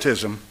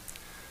magnetism,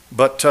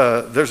 but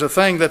there's a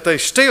thing that they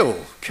still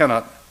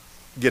cannot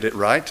get it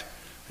right,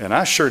 and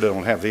I sure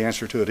don't have the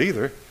answer to it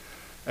either,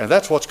 and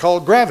that's what's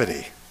called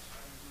gravity.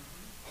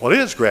 What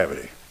is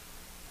gravity?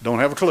 Don't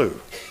have a clue.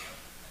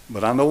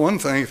 But I know one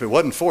thing, if it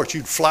wasn't for it,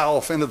 you'd fly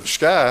off into the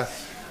sky.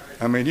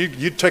 I mean,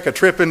 you'd take a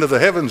trip into the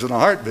heavens in a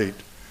heartbeat.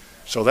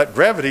 So that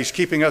gravity's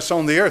keeping us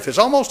on the earth. It's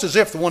almost as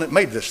if the one that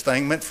made this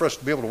thing meant for us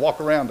to be able to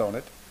walk around on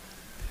it.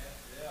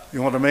 You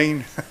know what I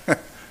mean?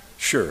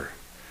 Sure.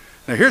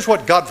 Now here's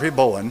what Godfrey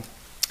Bowen,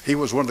 he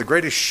was one of the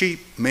greatest sheep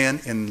men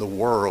in the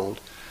world.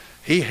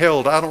 He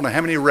held, I don't know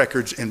how many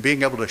records in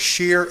being able to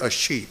shear a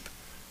sheep.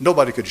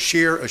 Nobody could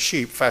shear a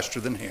sheep faster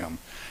than him.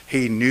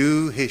 He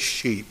knew his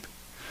sheep.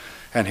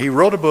 And he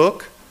wrote a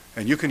book,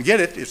 and you can get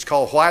it. It's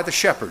called Why the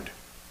Shepherd,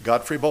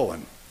 Godfrey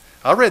Bowen.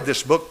 I read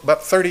this book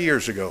about 30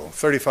 years ago,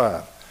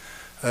 35.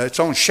 It's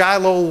on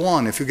Shiloh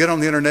 1. If you get on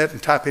the internet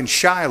and type in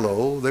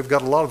Shiloh, they've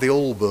got a lot of the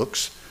old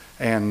books,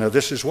 and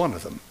this is one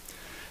of them.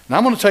 Now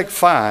I'm going to take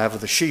 5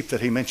 of the sheep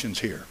that he mentions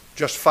here,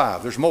 just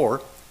 5. There's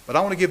more, but I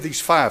want to give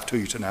these 5 to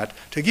you tonight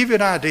to give you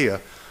an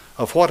idea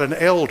of what an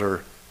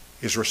elder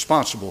is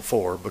responsible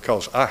for,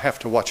 because I have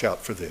to watch out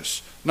for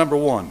this. Number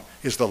 1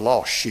 is the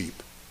lost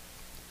sheep.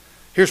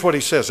 Here's what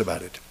he says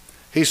about it.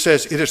 He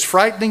says, it is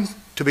frightening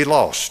to be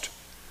lost.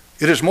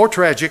 It is more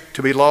tragic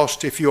to be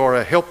lost if you are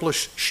a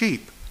helpless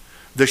sheep.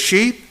 The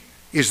sheep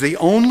is the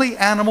only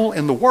animal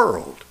in the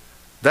world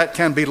that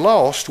can be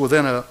lost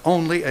within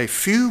only a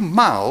few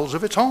miles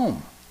of its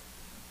home.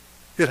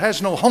 It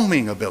has no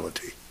homing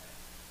ability.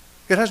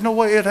 It has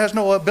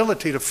no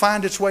ability to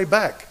find its way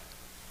back.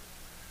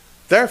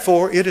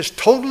 Therefore, it is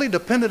totally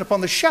dependent upon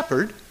the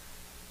shepherd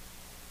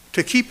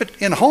to keep it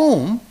in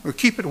home, or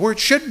keep it where it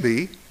should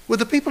be, with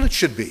the people it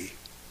should be.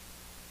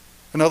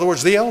 In other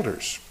words, the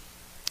elders.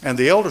 And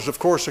the elders, of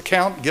course,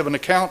 give an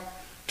account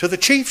to the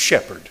chief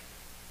shepherd.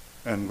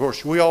 And of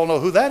course, we all know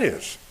who that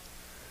is.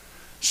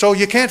 So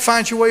you can't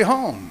find your way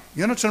home.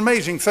 You know, it's an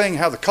amazing thing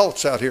how the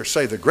cults out here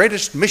say the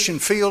greatest mission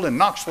field in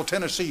Knoxville,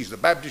 Tennessee is the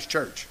Baptist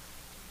church.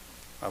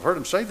 I've heard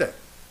them say that.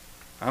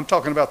 I'm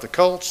talking about the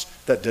cults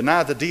that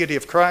deny the deity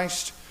of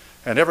Christ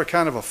and every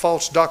kind of a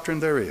false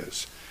doctrine there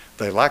is.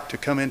 They like to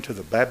come into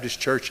the Baptist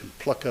church and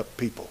pluck up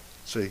people.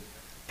 See?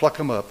 Pluck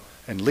them up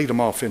and lead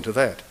them off into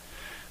that.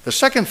 The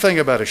second thing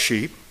about a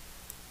sheep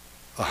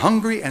A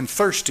hungry and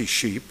thirsty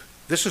sheep,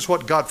 this is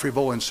what Godfrey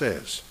Bowen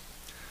says.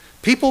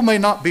 People may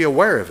not be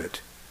aware of it,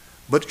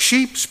 but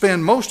sheep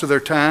spend most of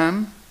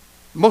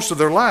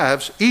their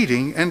lives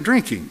eating and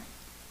drinking.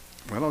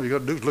 Well, all you got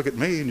to do is look at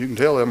me and you can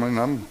tell them,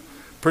 I'm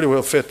pretty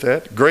well fit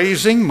that.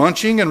 Grazing,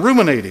 munching, and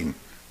ruminating.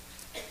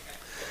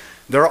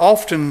 They're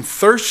often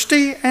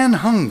thirsty and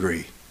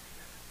hungry,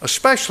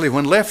 especially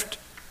when left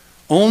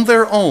on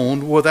their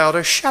own without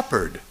a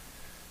shepherd.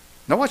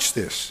 Now watch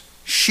this.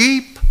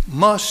 Sheep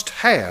must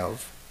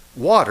have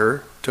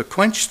water to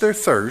quench their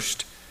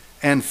thirst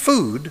and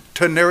food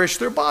to nourish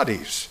their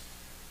bodies.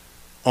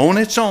 On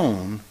its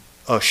own,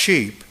 a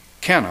sheep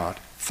cannot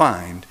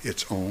find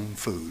its own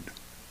food.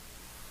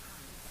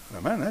 Now,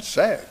 man, that's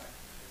sad.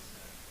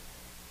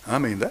 I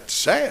mean, that's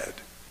sad.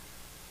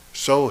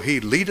 So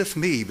he leadeth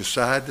me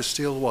beside the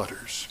still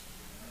waters.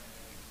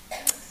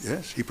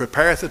 Yes, he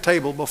prepareth a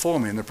table before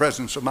me in the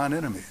presence of mine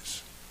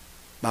enemies.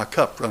 My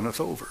cup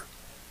runneth over.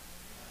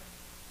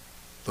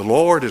 The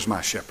Lord is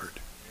my shepherd.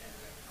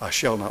 I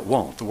shall not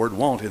want. The word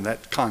want in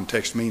that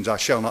context means I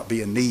shall not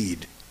be in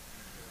need.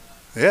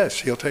 Yes,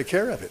 he'll take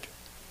care of it.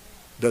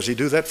 Does he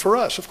do that for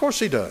us? Of course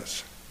he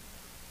does.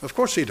 Of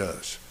course he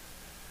does.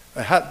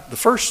 The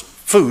first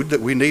food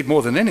that we need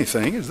more than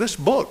anything is this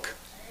book.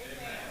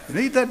 You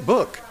need that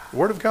book, the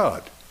Word of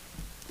God.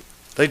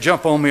 They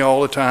jump on me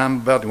all the time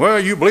about, well,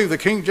 you believe the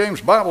King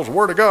James Bible's the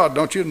Word of God,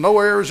 don't you? No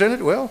errors in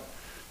it? Well,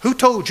 who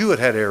told you it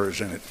had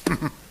errors in it?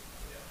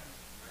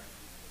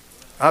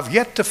 I've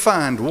yet to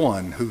find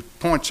one who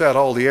points out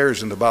all the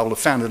errors in the Bible who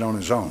found it on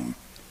his own.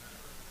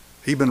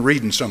 He's been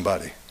reading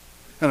somebody.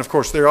 And of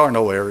course, there are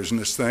no errors in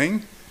this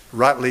thing.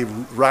 Rightly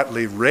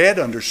read,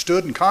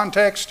 understood in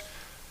context.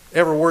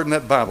 Every word in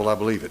that Bible, I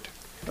believe it.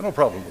 No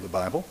problem with the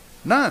Bible.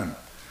 None.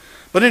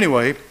 But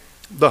anyway,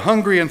 the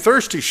hungry and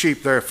thirsty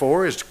sheep,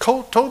 therefore, is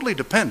totally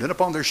dependent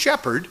upon their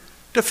shepherd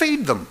to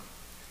feed them.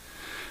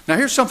 Now,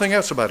 here's something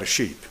else about a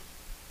sheep.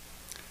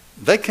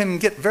 They can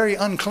get very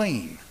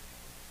unclean.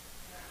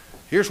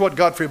 Here's what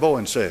Godfrey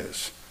Bowen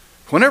says.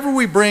 Whenever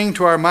we bring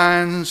to our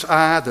mind's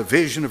eye the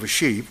vision of a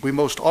sheep, we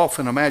most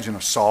often imagine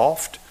a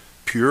soft,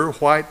 pure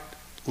white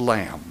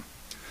lamb.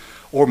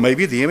 Or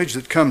maybe the image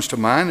that comes to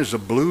mind is a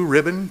blue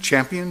ribbon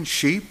champion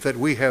sheep that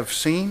we have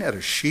seen at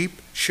a sheep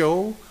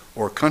show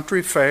or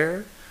country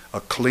fair,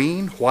 a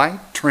clean,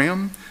 white,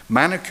 trim,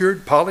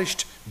 manicured,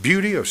 polished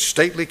beauty of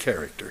stately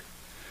character.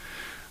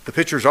 The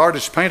pictures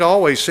artists paint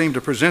always seem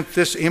to present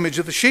this image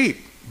of the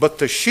sheep, but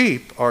the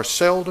sheep are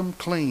seldom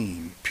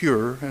clean,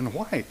 pure, and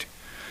white.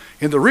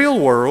 In the real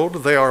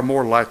world, they are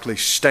more likely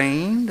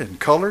stained and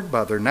colored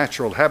by their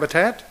natural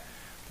habitat.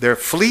 Their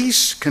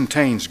fleece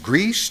contains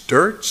grease,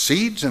 dirt,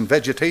 seeds, and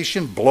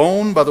vegetation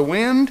blown by the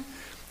wind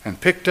and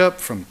picked up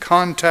from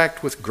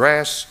contact with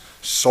grass,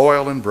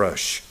 soil, and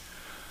brush.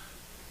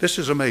 This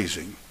is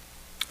amazing.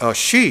 A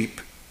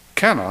sheep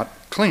cannot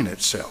clean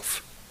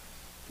itself.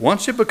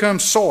 Once it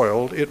becomes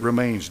soiled, it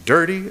remains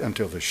dirty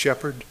until the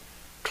shepherd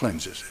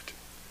cleanses it.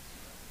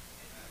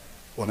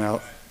 Well,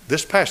 now,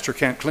 this pastor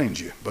can't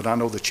cleanse you, but I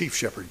know the chief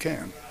shepherd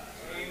can.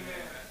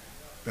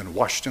 Been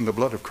washed in the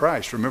blood of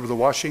Christ. Remember the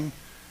washing?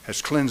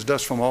 Has cleansed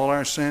us from all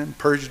our sin,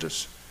 purged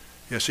us?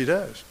 Yes, he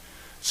does.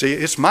 See,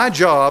 it's my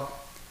job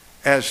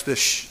as the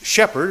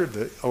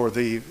shepherd or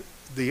the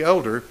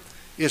elder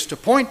is to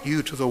point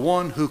you to the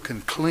one who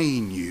can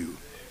clean you.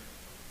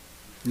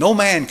 No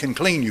man can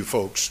clean you,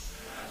 folks.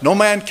 No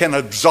man can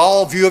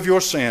absolve you of your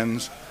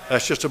sins.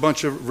 That's just a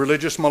bunch of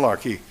religious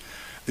malarkey.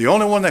 The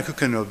only one that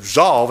can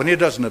absolve, and he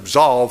doesn't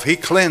absolve, he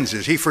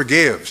cleanses, he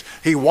forgives,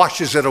 he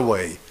washes it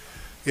away,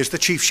 is the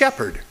chief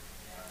shepherd.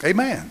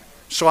 Amen.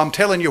 So I'm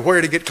telling you where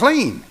to get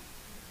clean.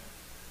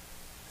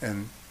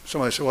 And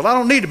somebody said, well, I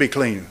don't need to be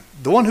clean.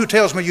 The one who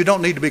tells me you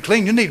don't need to be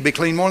clean, you need to be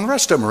clean more than the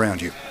rest of them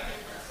around you.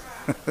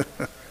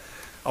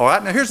 All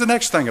right, now here's the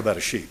next thing about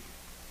a sheep.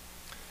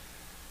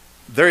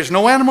 There is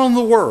no animal in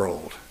the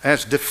world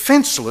as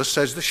defenseless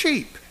as the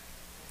sheep.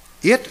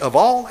 It, of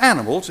all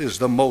animals, is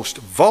the most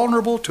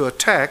vulnerable to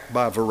attack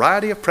by a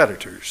variety of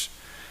predators.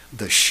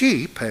 The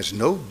sheep has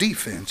no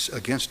defense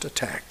against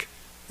attack.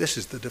 This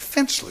is the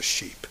defenseless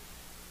sheep.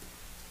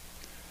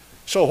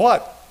 So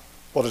what?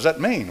 What does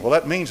that mean? Well,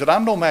 that means that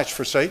I'm no match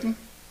for Satan.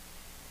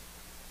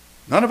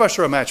 None of us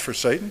are a match for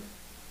Satan.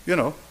 You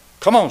know,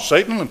 come on,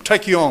 Satan, let me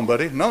take you on,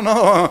 buddy.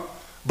 No.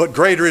 But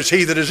greater is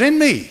he that is in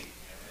me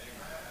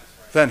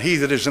than he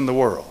that is in the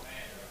world.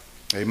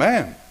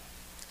 Amen.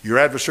 Your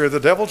adversary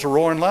the devil is a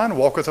roaring lion,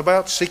 walketh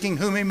about, seeking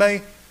whom he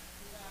may.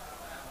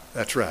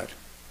 That's right.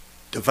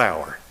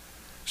 Devour.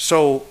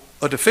 So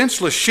a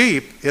defenseless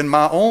sheep, in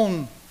my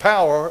own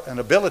power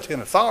and ability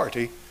and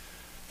authority,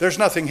 there's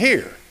nothing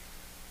here.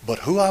 But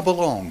who I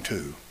belong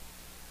to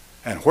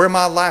and where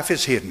my life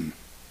is hidden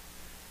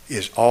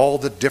is all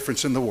the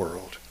difference in the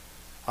world.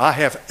 I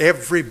have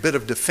every bit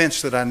of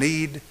defense that I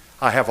need.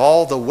 I have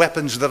all the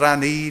weapons that I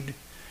need.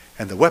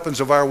 And the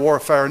weapons of our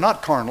warfare are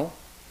not carnal,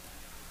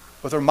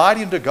 but they're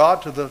mighty unto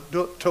God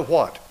to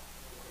what?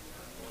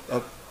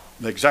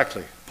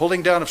 Exactly.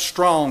 Pulling down of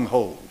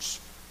strongholds.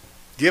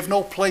 Give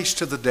no place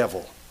to the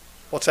devil.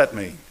 What's that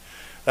mean?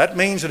 That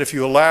means that if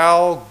you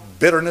allow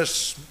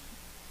bitterness,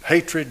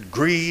 hatred,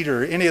 greed,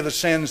 or any of the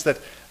sins that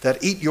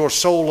eat your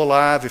soul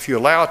alive, if you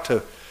allow it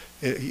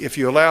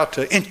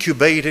to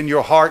incubate in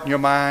your heart and your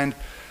mind,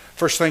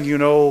 first thing you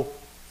know,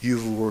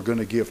 you are going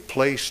to give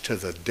place to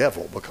the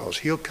devil, because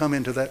he'll come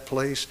into that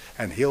place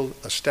and he'll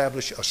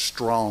establish a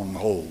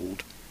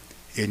stronghold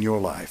in your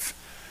life.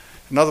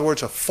 In other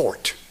words, a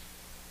fort.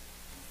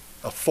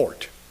 A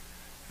fort.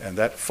 And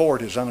that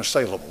fort is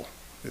unassailable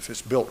if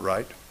it's built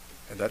right.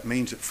 And that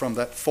means that from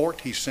that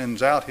fort he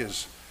sends out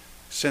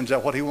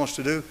what he wants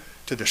to do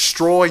to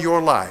destroy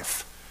your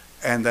life.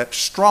 And that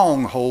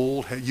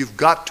stronghold, you've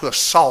got to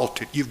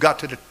assault it. You've got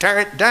to tear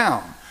it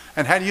down.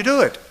 And how do you do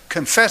it?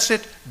 Confess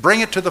it,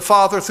 bring it to the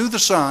Father through the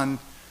Son.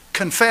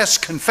 Confess,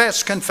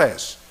 confess,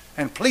 confess.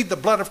 And plead the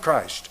blood of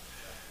Christ.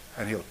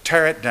 And he'll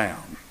tear it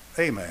down.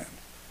 Amen.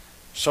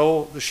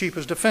 So the sheep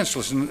is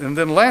defenseless. And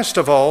then last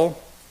of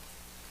all,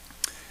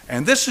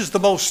 and this is the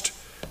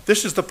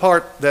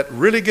part that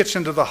really gets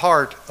into the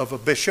heart of a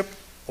bishop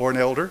or an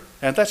elder,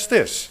 and that's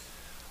this: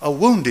 a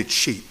wounded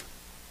sheep.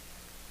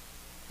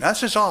 Now,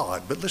 this is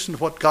odd, but listen to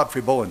what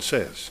Godfrey Bowen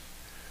says.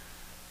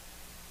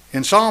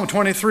 In Psalm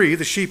 23,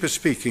 the sheep is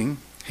speaking,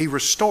 "He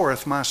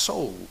restoreth my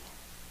soul."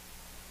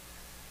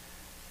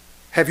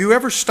 Have you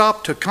ever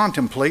stopped to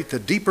contemplate the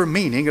deeper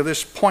meaning of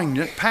this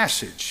poignant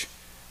passage?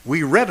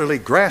 We readily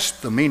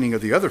grasp the meaning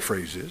of the other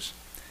phrases.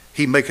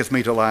 He maketh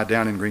me to lie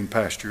down in green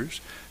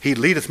pastures. He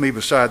leadeth me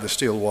beside the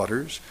still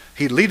waters.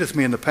 He leadeth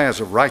me in the paths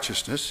of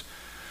righteousness.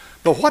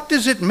 But what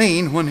does it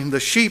mean when the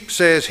sheep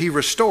says, "He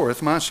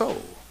restoreth my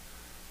soul"?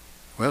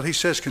 Well, he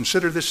says,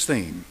 consider this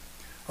theme.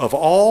 Of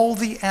all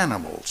the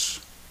animals,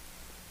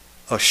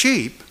 a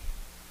sheep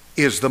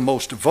is the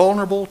most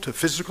vulnerable to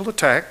physical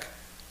attack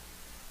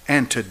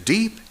and to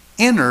deep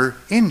inner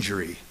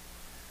injury.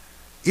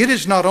 It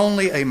is not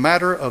only a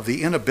matter of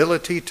the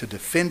inability to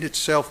defend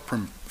itself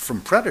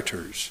from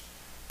predators,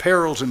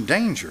 perils, and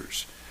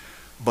dangers,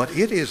 but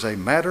it is a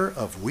matter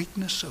of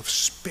weakness of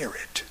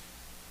spirit.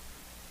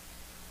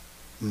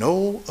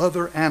 No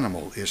other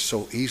animal is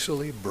so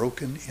easily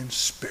broken in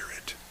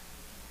spirit.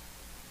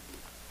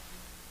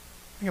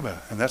 Think about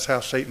it. And that's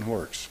how Satan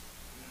works.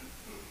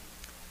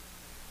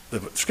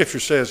 The scripture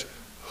says,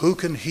 who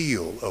can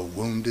heal a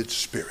wounded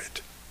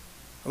spirit?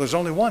 Well, there's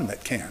only one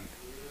that can.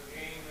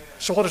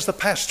 So what does the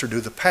pastor do?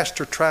 The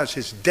pastor tries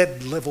his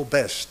dead level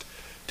best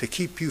to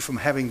keep you from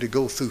having to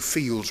go through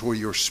fields where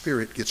your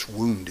spirit gets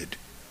wounded,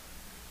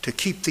 to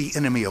keep the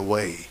enemy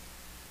away,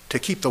 to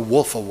keep the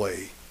wolf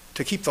away,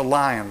 to keep the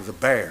lion or the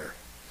bear.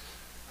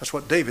 That's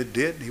what David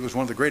did. He was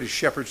one of the greatest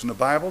shepherds in the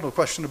Bible, no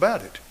question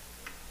about it.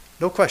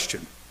 No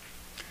question.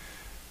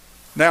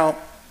 Now,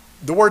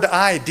 the word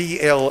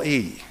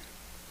I-D-L-E,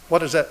 what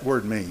does that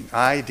word mean?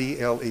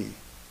 I-D-L-E. It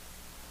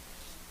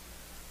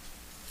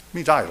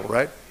means idle,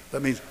 right?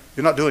 That means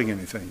you're not doing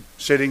anything.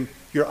 Sitting,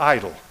 you're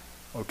idle.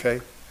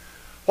 Okay?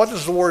 What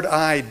does the word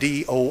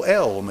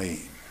I-D-O-L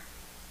mean?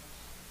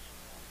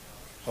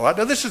 All right,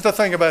 now this is the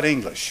thing about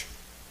English.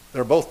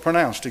 They're both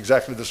pronounced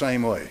exactly the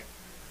same way.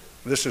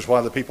 This is why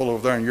the people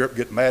over there in Europe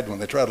get mad when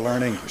they try to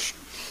learn English.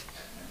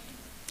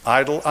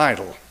 Idle,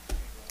 idle.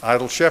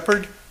 Idle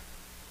shepherd,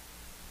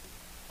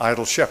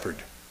 idle shepherd.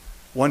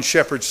 One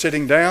shepherd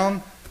sitting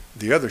down,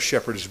 the other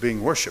shepherd is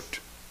being worshipped.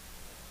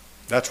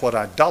 That's what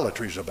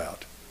idolatry is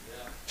about.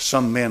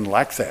 Some men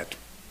like that.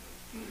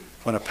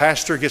 When a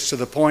pastor gets to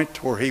the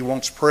point where he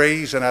wants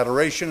praise and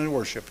adoration and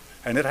worship,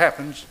 and it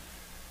happens,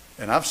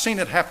 and I've seen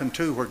it happen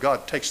too, where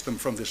God takes them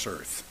from this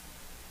earth.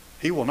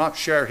 He will not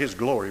share his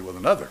glory with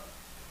another.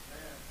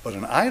 But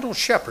an idle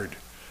shepherd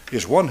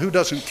is one who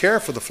doesn't care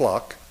for the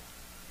flock.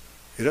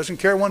 He doesn't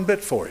care one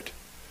bit for it.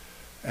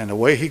 And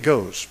away he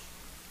goes.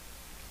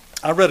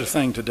 I read a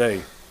thing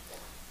today,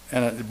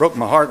 and it broke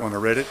my heart when I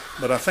read it,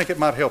 but I think it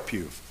might help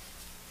you.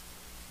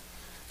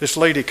 This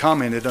lady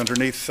commented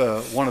underneath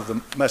one of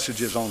the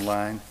messages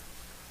online,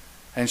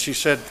 and she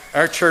said,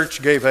 our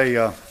church gave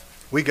a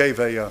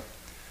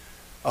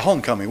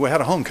homecoming. We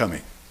had a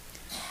homecoming,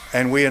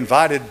 and we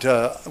invited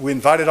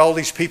all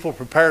these people,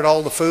 prepared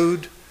all the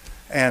food,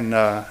 and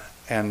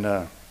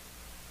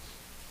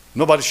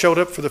nobody showed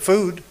up for the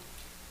food.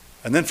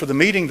 And then for the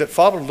meeting that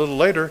followed a little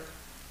later,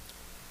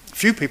 a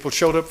few people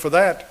showed up for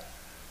that.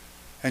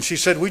 And she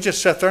said, we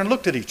just sat there and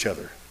looked at each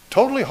other,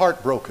 totally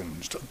heartbroken,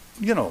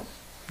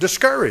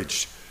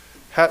 discouraged.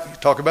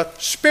 Talk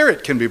about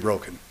spirit can be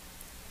broken.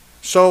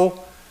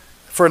 So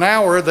for an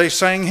hour they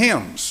sang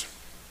hymns,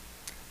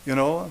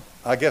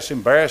 I guess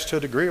embarrassed to a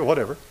degree or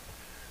whatever.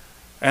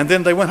 And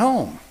then they went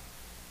home.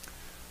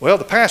 Well,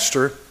 the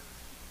pastor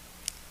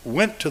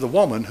went to the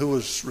woman who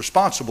was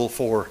responsible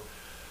for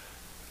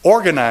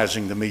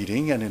organizing the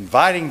meeting and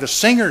inviting the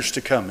singers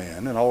to come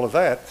in and all of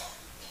that,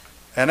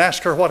 and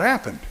asked her what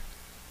happened.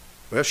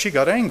 Well, she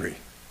got angry.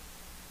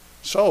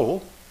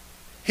 So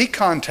he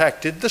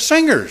contacted the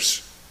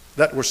singers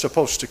that were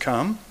supposed to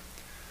come,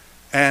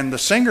 and the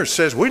singer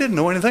says, we didn't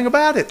know anything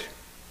about it.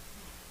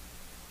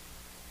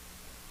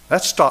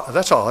 That's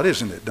odd,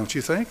 isn't it? Don't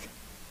you think?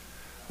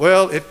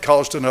 Well, it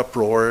caused an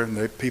uproar, and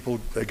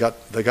they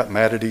got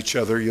mad at each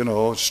other, you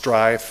know,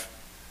 strife.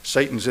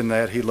 Satan's in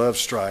that. He loves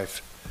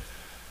strife.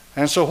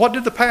 And so what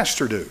did the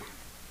pastor do?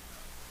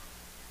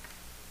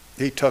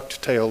 He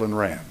tucked tail and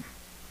ran.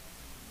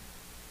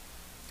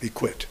 He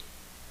quit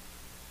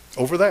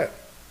over that.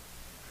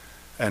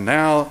 And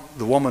now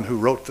the woman who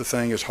wrote the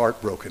thing is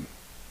heartbroken.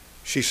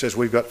 She says,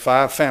 we've got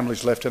 5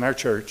 families left in our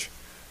church,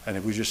 and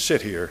if we just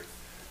sit here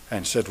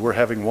and said we're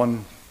having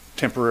one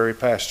temporary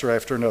pastor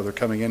after another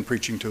coming in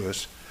preaching to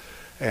us,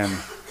 and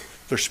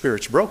their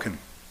spirit's broken.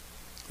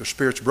 Their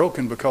spirit's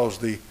broken because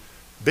the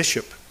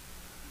bishop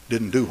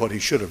didn't do what he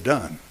should have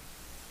done.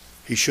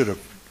 He should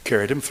have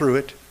carried him through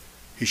it.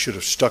 He should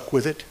have stuck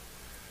with it.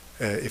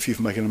 If you've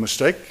made a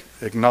mistake,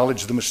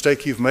 acknowledge the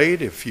mistake you've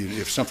made.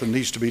 If something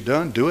needs to be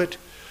done, do it.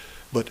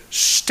 But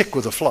stick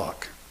with the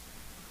flock.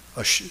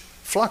 A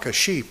flock of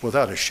sheep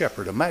without a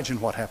shepherd,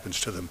 imagine what happens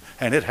to them.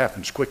 And it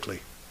happens quickly.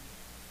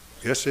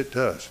 Yes, it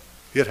does.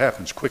 It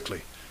happens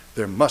quickly.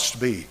 There must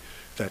be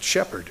that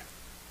shepherd.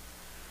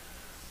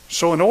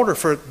 So in order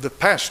for the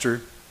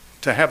pastor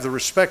to have the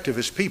respect of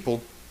his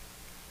people,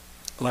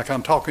 like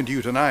I'm talking to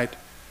you tonight,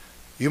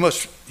 you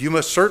must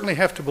certainly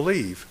have to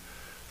believe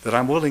that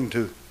I'm willing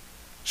to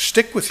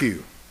stick with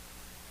you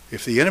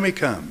if the enemy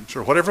comes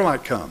or whatever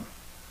might come,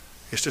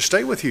 is to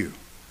stay with you,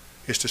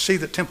 is to see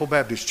that Temple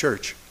Baptist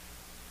Church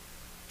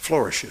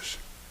flourishes.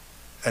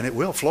 And it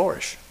will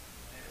flourish.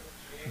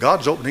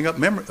 God's opening up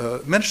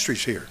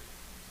ministries here.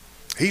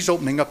 He's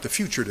opening up the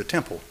future to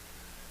Temple.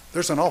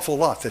 There's an awful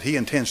lot that he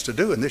intends to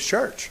do in this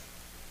church.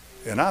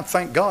 And I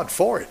thank God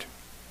for it.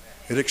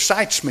 It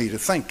excites me to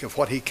think of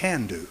what he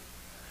can do.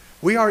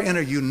 We are in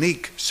a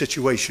unique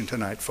situation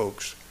tonight,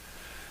 folks.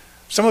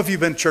 Some of you have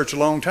been in church a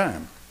long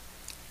time.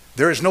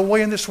 There is no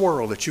way in this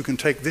world that you can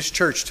take this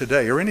church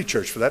today, or any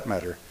church for that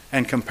matter,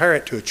 and compare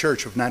it to a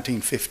church of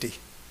 1950.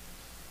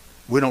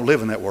 We don't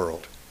live in that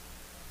world.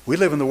 We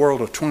live in the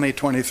world of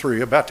 2023,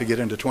 about to get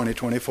into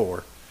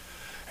 2024.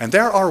 And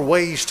there are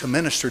ways to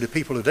minister to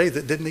people today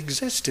that didn't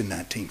exist in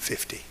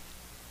 1950.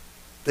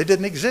 They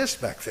didn't exist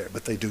back there,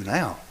 but they do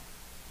now.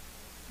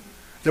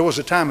 There was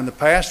a time in the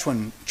past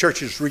when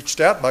churches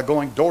reached out by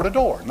going door to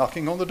door,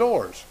 knocking on the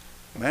doors.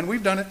 Man,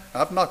 we've done it.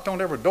 I've knocked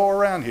on every door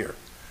around here.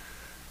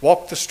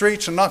 Walked the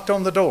streets and knocked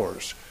on the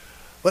doors.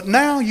 But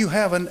now you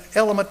have an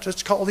element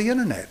that's called the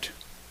internet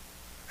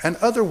and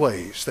other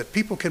ways that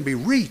people can be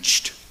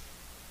reached.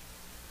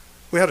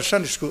 We had a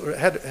Sunday school,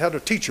 had a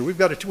teacher. We've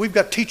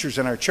got teachers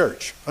in our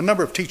church, a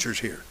number of teachers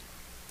here.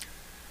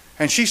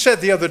 And she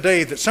said the other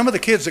day that some of the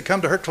kids that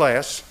come to her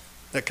class,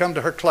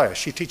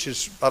 she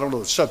teaches, I don't know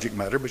the subject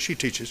matter, but she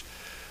teaches.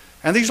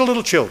 And these are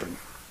little children,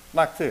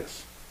 like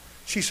this.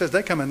 She says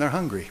they come in there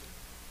hungry.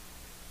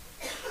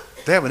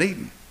 They haven't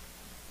eaten.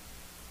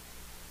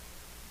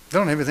 They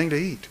don't have anything to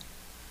eat.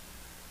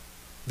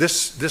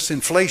 This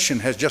inflation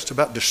has just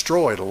about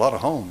destroyed a lot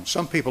of homes.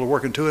 Some people are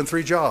working 2 and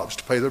 3 jobs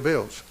to pay their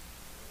bills.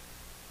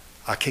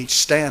 I can't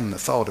stand the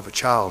thought of a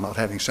child not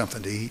having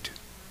something to eat.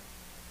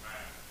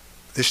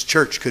 This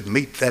church could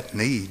meet that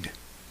need.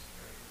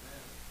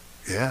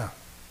 Yeah,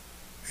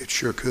 it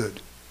sure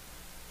could.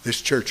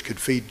 This church could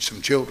feed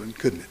some children,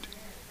 couldn't it?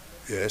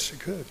 Yes, it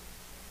could.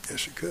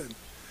 Yes, it could.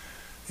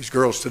 These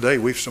girls today,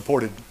 we've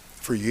supported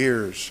for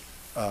years.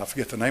 I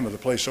forget the name of the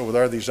place over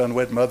there. These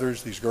unwed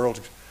mothers, these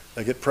girls,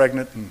 they get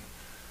pregnant,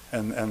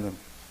 and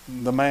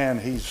the man,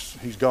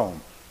 he's gone.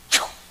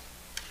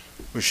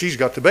 Well, she's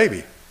got the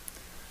baby.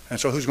 And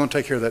so who's going to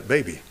take care of that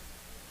baby?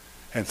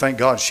 And thank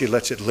God she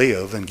lets it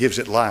live and gives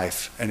it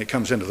life, and it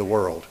comes into the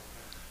world.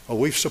 Well,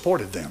 we've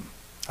supported them.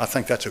 I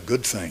think that's a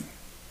good thing.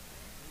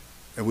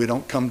 And we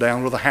don't come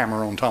down with a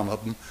hammer on top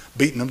of them,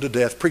 beating them to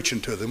death,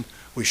 preaching to them.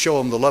 We show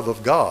them the love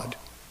of God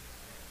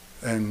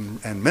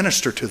and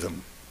minister to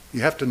them.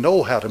 You have to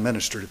know how to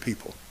minister to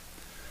people.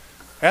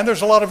 And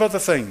there's a lot of other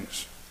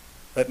things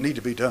that need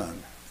to be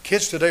done.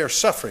 Kids today are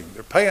suffering.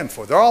 They're paying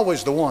for it. They're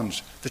always the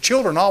ones, the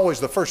children are always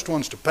the first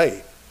ones to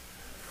pay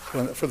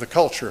for the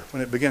culture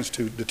when it begins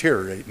to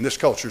deteriorate. And this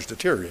culture is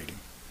deteriorating.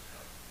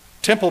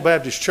 Temple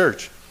Baptist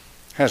Church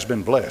has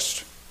been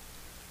blessed.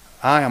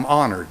 I am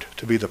honored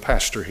to be the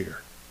pastor here.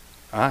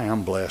 I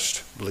am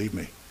blessed, believe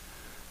me.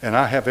 And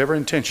I have every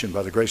intention,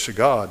 by the grace of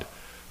God,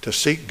 to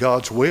seek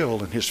God's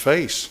will in his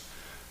face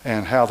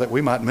and how that we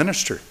might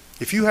minister.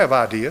 If you have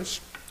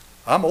ideas,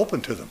 I'm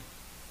open to them.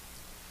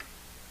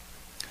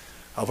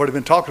 I've already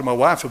been talking to my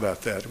wife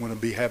about that. I'm going to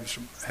be have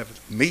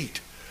a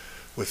meet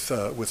with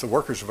the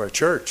workers of our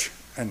church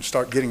and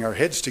start getting our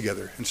heads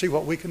together and see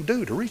what we can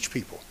do to reach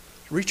people,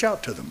 reach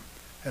out to them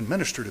and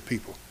minister to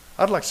people.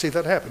 I'd like to see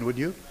that happen, would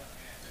you?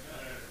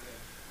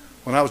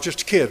 When I was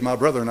just a kid, my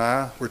brother and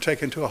I were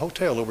taken to a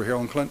hotel over here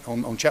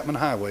on Chapman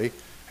Highway,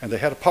 and they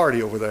had a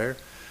party over there.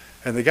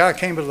 And the guy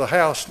came into the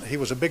house. He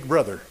was a big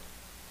brother.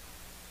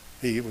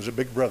 He was a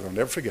big brother. I'll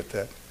never forget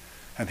that.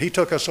 And he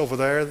took us over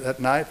there that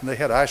night, and they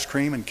had ice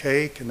cream and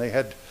cake, and they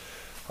had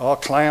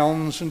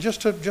clowns, and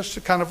just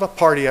a kind of a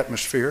party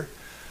atmosphere.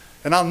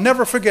 And I'll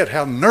never forget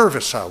how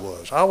nervous I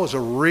was. I was a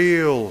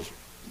real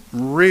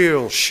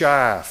real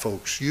shy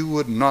folks. You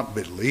would not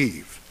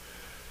believe.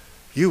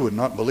 You would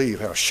not believe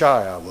how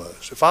shy I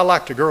was. If I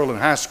liked a girl in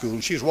high school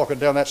and she was walking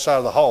down that side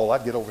of the hall,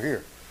 I'd get over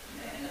here.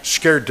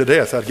 Scared to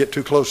death, I'd get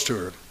too close to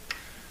her.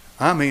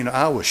 I mean,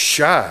 I was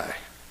shy.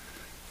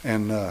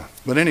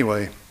 But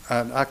anyway,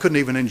 I couldn't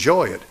even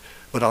enjoy it.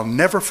 But I'll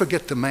never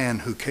forget the man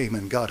who came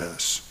and got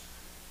us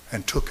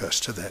and took us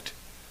to that.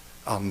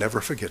 I'll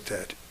never forget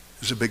that.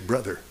 He was a big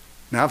brother.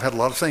 Now, I've had a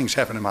lot of things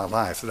happen in my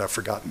life that I've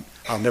forgotten.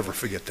 I'll never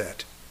forget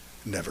that.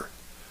 Never.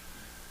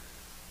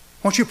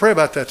 Won't you pray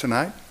about that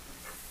tonight?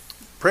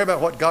 Pray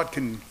about what God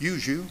can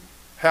use you,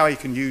 how he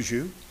can use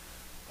you,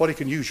 what he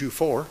can use you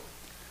for.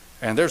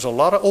 And there's a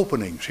lot of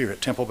openings here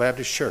at Temple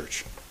Baptist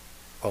Church.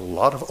 A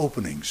lot of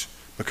openings,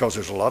 because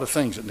there's a lot of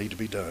things that need to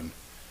be done.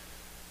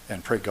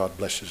 And pray God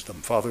blesses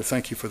them. Father,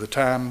 thank you for the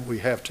time we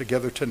have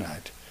together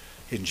tonight.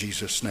 In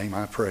Jesus' name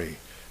I pray.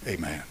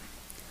 Amen.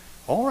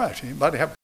 All right. Anybody have